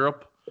all of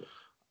Europe.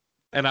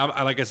 And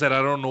like I said,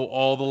 I don't know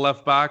all the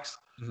left backs,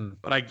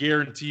 but I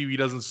guarantee you he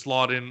doesn't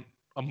slot in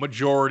a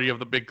majority of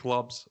the big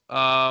clubs. Hey,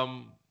 I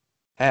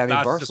mean,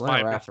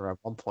 Barcelona were after at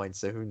one point,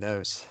 so who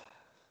knows?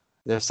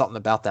 There's something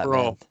about that,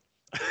 bro.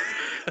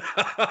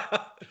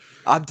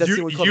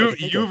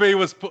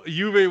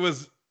 Juve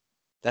was.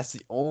 That's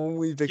the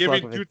only big club I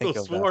can think of. Giving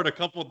Tuto Sword a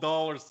couple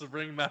 $2 to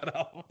bring that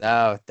up.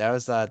 No,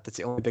 that's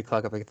the only big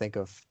club I can think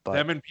of. But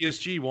them and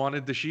PSG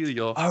wanted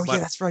DeShilio. Oh yeah,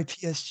 that's right,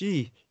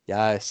 PSG.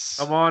 Yes.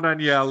 Come on,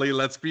 Agnelli.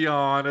 Let's be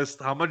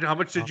honest. How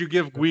much did you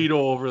give Guido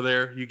over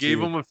there? You gave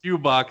him a few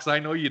bucks. I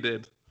know you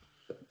did.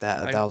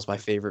 That was my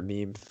favorite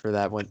meme for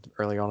that one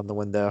early on in the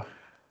window.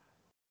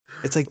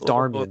 It's like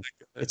Darmian.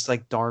 It's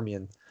like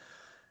Darmian.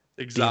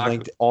 Exactly. Being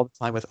linked all the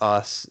time with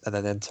us, and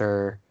then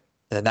Inter,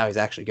 and then now he's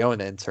actually going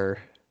to Inter.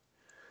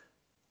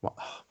 Oh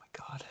my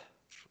God.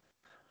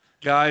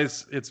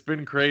 Guys, it's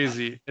been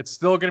crazy. It's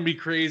still going to be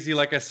crazy.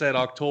 Like I said,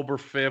 October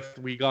 5th,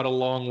 we got a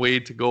long way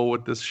to go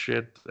with this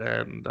shit.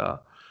 And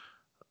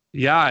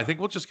I think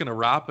we're just going to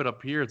wrap it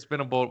up here.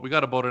 We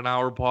got about an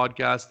hour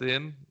podcast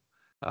in.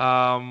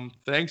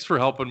 Thanks for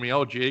helping me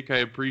out, Jake. I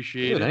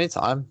appreciate it.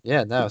 Anytime.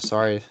 Yeah, no,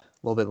 sorry.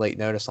 A little bit late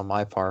notice on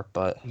my part,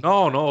 but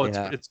no,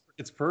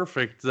 it's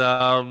perfect.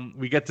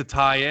 We get to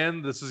tie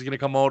in. This is going to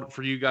come out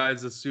for you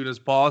guys as soon as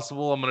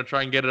possible. I'm going to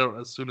try and get it out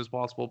as soon as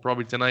possible,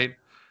 probably tonight.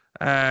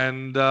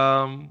 And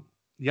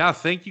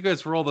thank you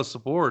guys for all the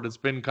support. It's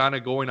been kind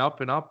of going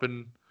up and up,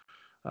 and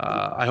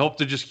I hope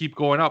to just keep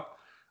going up.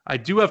 I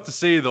do have to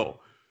say though,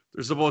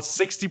 there's about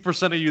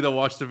 60% of you that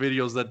watch the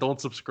videos that don't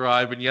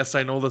subscribe, and yes,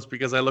 I know this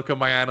because I look at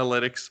my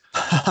analytics.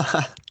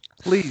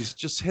 Please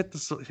just hit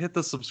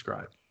the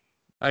subscribe.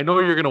 I know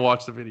you're gonna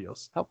watch the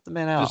videos. Help the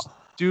man out. Just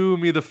do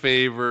me the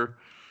favor.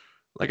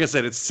 Like I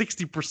said, it's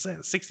 60%.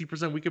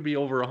 60%. We could be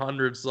over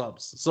 100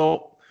 subs.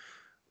 So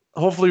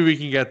hopefully we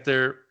can get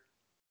there.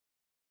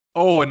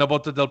 Oh, and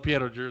about the Del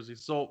Piero jersey.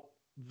 So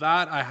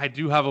that I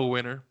do have a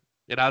winner.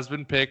 It has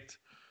been picked.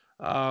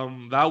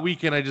 That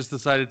weekend I just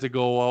decided to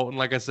go out, and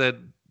like I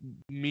said,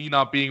 me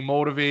not being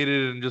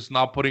motivated and just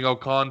not putting out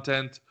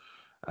content,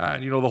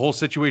 and the whole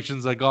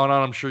situations that gone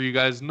on. I'm sure you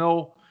guys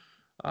know.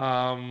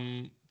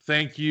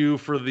 Thank you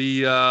for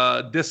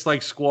the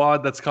dislike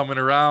squad that's coming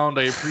around.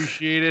 I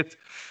appreciate it.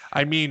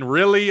 I mean,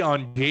 really,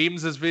 on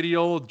James's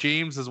video,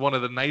 James is one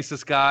of the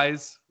nicest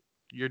guys.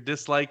 You're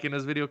disliking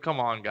his video. Come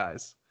on,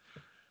 guys.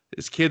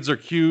 His kids are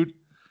cute.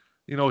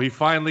 He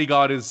finally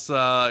got his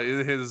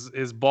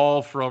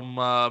ball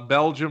from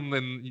Belgium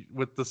and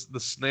with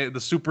the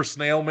super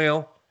snail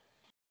mail.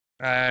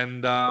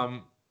 And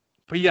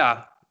but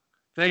yeah,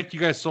 thank you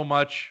guys so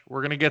much.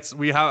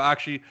 We have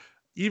actually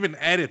even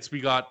edits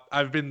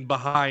I've been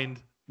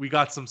behind. We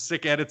got some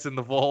sick edits in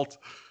the vault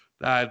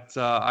that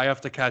I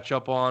have to catch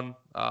up on.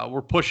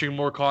 We're pushing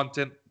more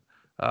content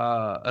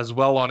as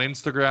well on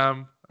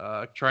Instagram.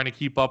 Trying to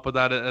keep up with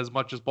that as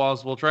much as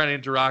possible. Trying to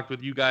interact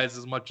with you guys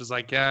as much as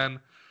I can.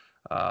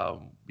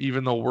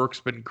 Even though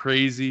work's been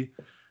crazy.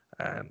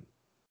 And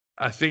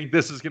I think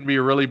this is going to be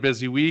a really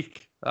busy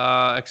week.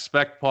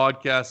 Expect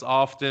podcasts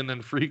often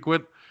and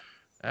frequent.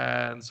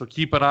 And so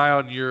keep an eye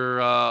on your,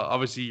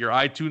 obviously, your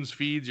iTunes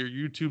feeds, your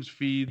YouTube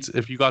feeds.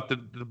 If you got the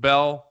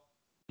bell,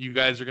 you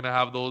guys are going to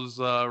have those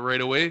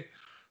right away.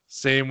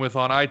 Same with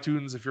on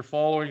iTunes if you're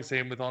following.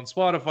 Same with on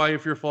Spotify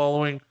if you're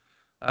following.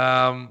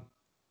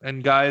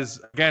 And guys,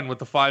 again, with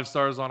the 5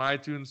 stars on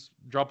iTunes,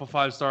 drop a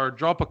 5-star,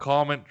 drop a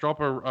comment, drop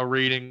a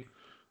rating.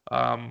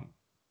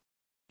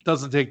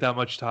 Doesn't take that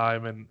much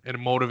time, and it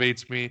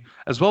motivates me,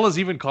 as well as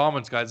even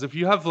comments, guys. If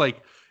you have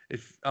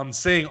if I'm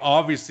saying,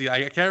 obviously,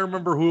 I can't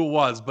remember who it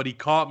was, but he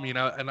caught me,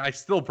 and I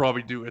still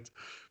probably do it,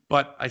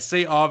 but I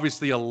say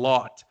obviously a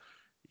lot.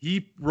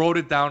 He wrote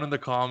it down in the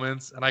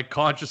comments, and I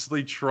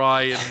consciously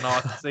try and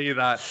not say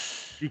that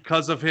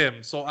because of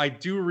him. So I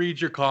do read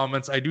your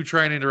comments. I do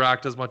try and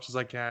interact as much as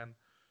I can.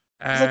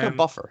 He's like a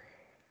buffer.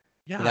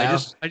 yeah, You know?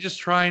 I just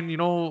try and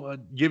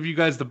give you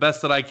guys the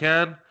best that I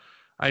can.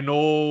 I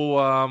know,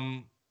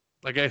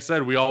 like I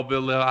said, we all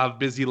have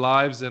busy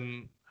lives,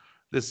 and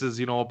this is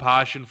a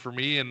passion for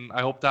me, and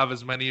I hope to have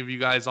as many of you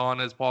guys on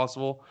as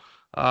possible.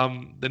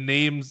 The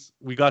names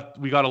we got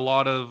a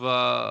lot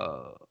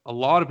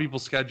of people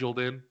scheduled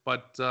in,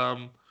 but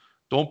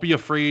don't be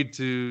afraid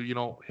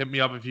to hit me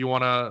up if you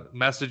want to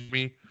message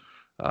me,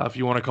 if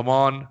you want to come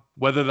on,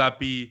 whether that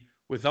be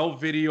without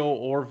video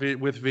or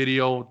with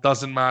video,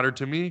 doesn't matter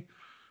to me.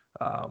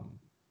 um,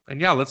 and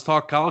yeah, let's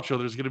talk culture.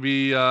 There's going to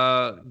be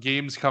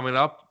games coming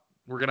up.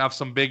 We're going to have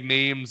some big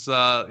names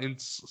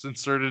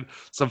inserted,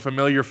 some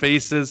familiar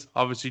faces.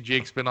 Obviously,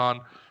 Jake's been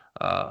on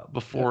Yep.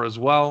 before as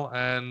well.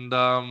 And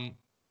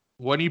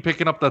when are you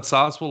picking up that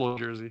Sassuolo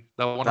jersey?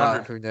 That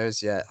 100? Who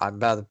knows yet? I'm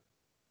about to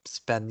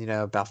spend,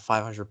 about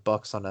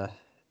 $500 on a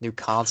new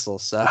console,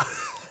 so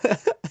I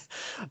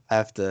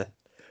have to plan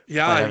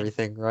Yeah,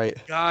 everything right.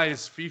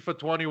 guys, FIFA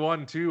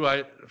 21 too.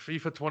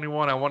 FIFA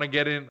 21. I want to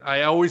get in.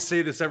 I always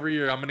say this every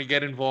year. I'm going to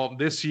get involved.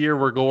 This year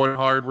we're going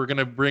hard. We're going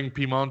to bring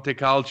Piemonte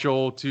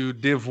Calcio to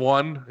Div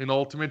 1 in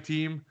Ultimate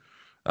Team.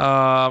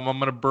 I'm going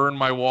to burn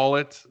my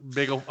wallet.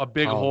 A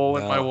big Oh hole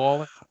in my no.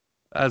 wallet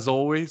as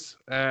always.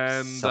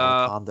 And Selling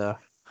the condo.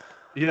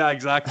 yeah,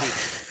 exactly.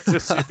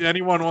 Just if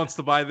anyone wants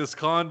to buy this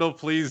condo,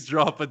 please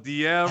drop a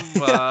DM.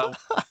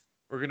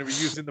 We're going to be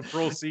using the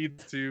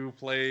proceeds to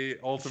play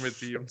Ultimate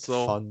Team.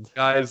 So, Fund.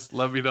 guys,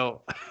 let me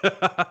know.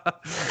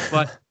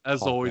 But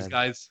as Oh always, man.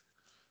 guys,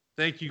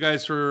 thank you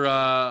guys for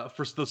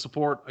the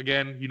support.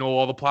 Again,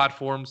 all the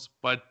platforms.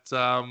 But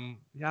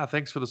yeah,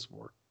 thanks for the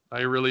support. I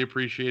really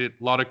appreciate it.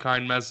 A lot of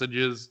kind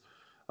messages.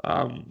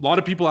 A lot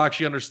of people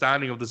actually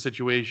understanding of the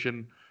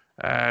situation,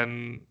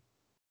 and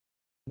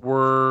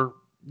we're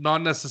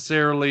not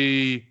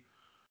necessarily.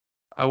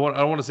 I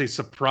don't want to say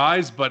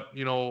surprised, but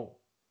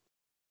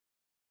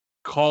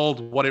called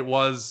what it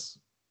was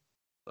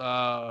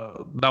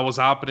that was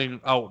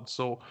happening out.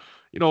 So,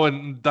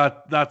 and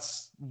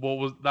that's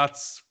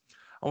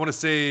I want to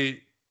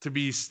say to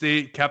be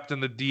kept in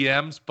the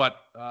DMs. But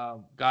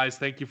guys,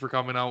 thank you for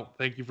coming out.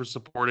 Thank you for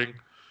supporting.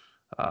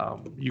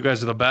 You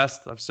guys are the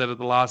best. I've said it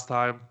the last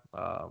time.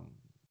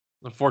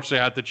 Unfortunately,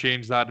 I had to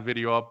change that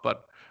video up,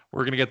 but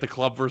we're gonna get the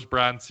Club versus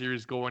Brand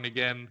series going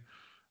again.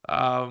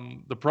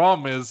 The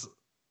problem is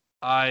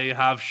I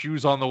have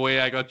shoes on the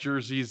way. I got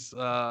jerseys.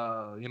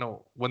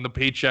 When the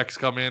paychecks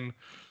come in,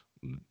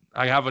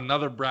 I have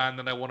another brand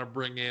that I want to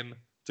bring in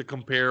to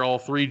compare all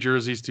three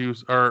jerseys to,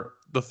 or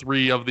the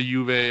three of the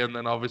Juve, and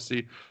then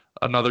obviously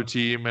another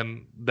team,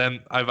 and then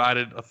I've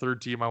added a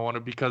third team I want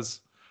to,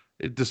 because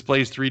it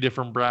displays three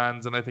different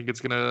brands, and I think it's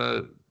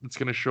gonna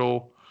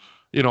show,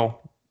 you know,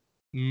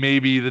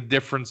 maybe the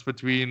difference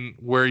between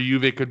where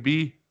Juve could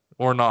be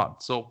or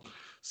not. So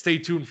stay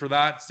tuned for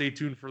that. Stay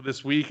tuned for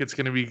this week. It's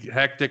gonna be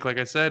hectic, like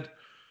I said.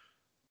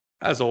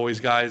 As always,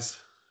 guys.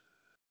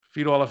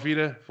 Fido alla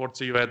fine,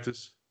 Forza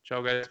Juventus.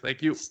 Ciao, guys.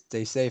 Thank you.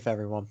 Stay safe,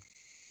 everyone.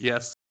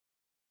 Yes.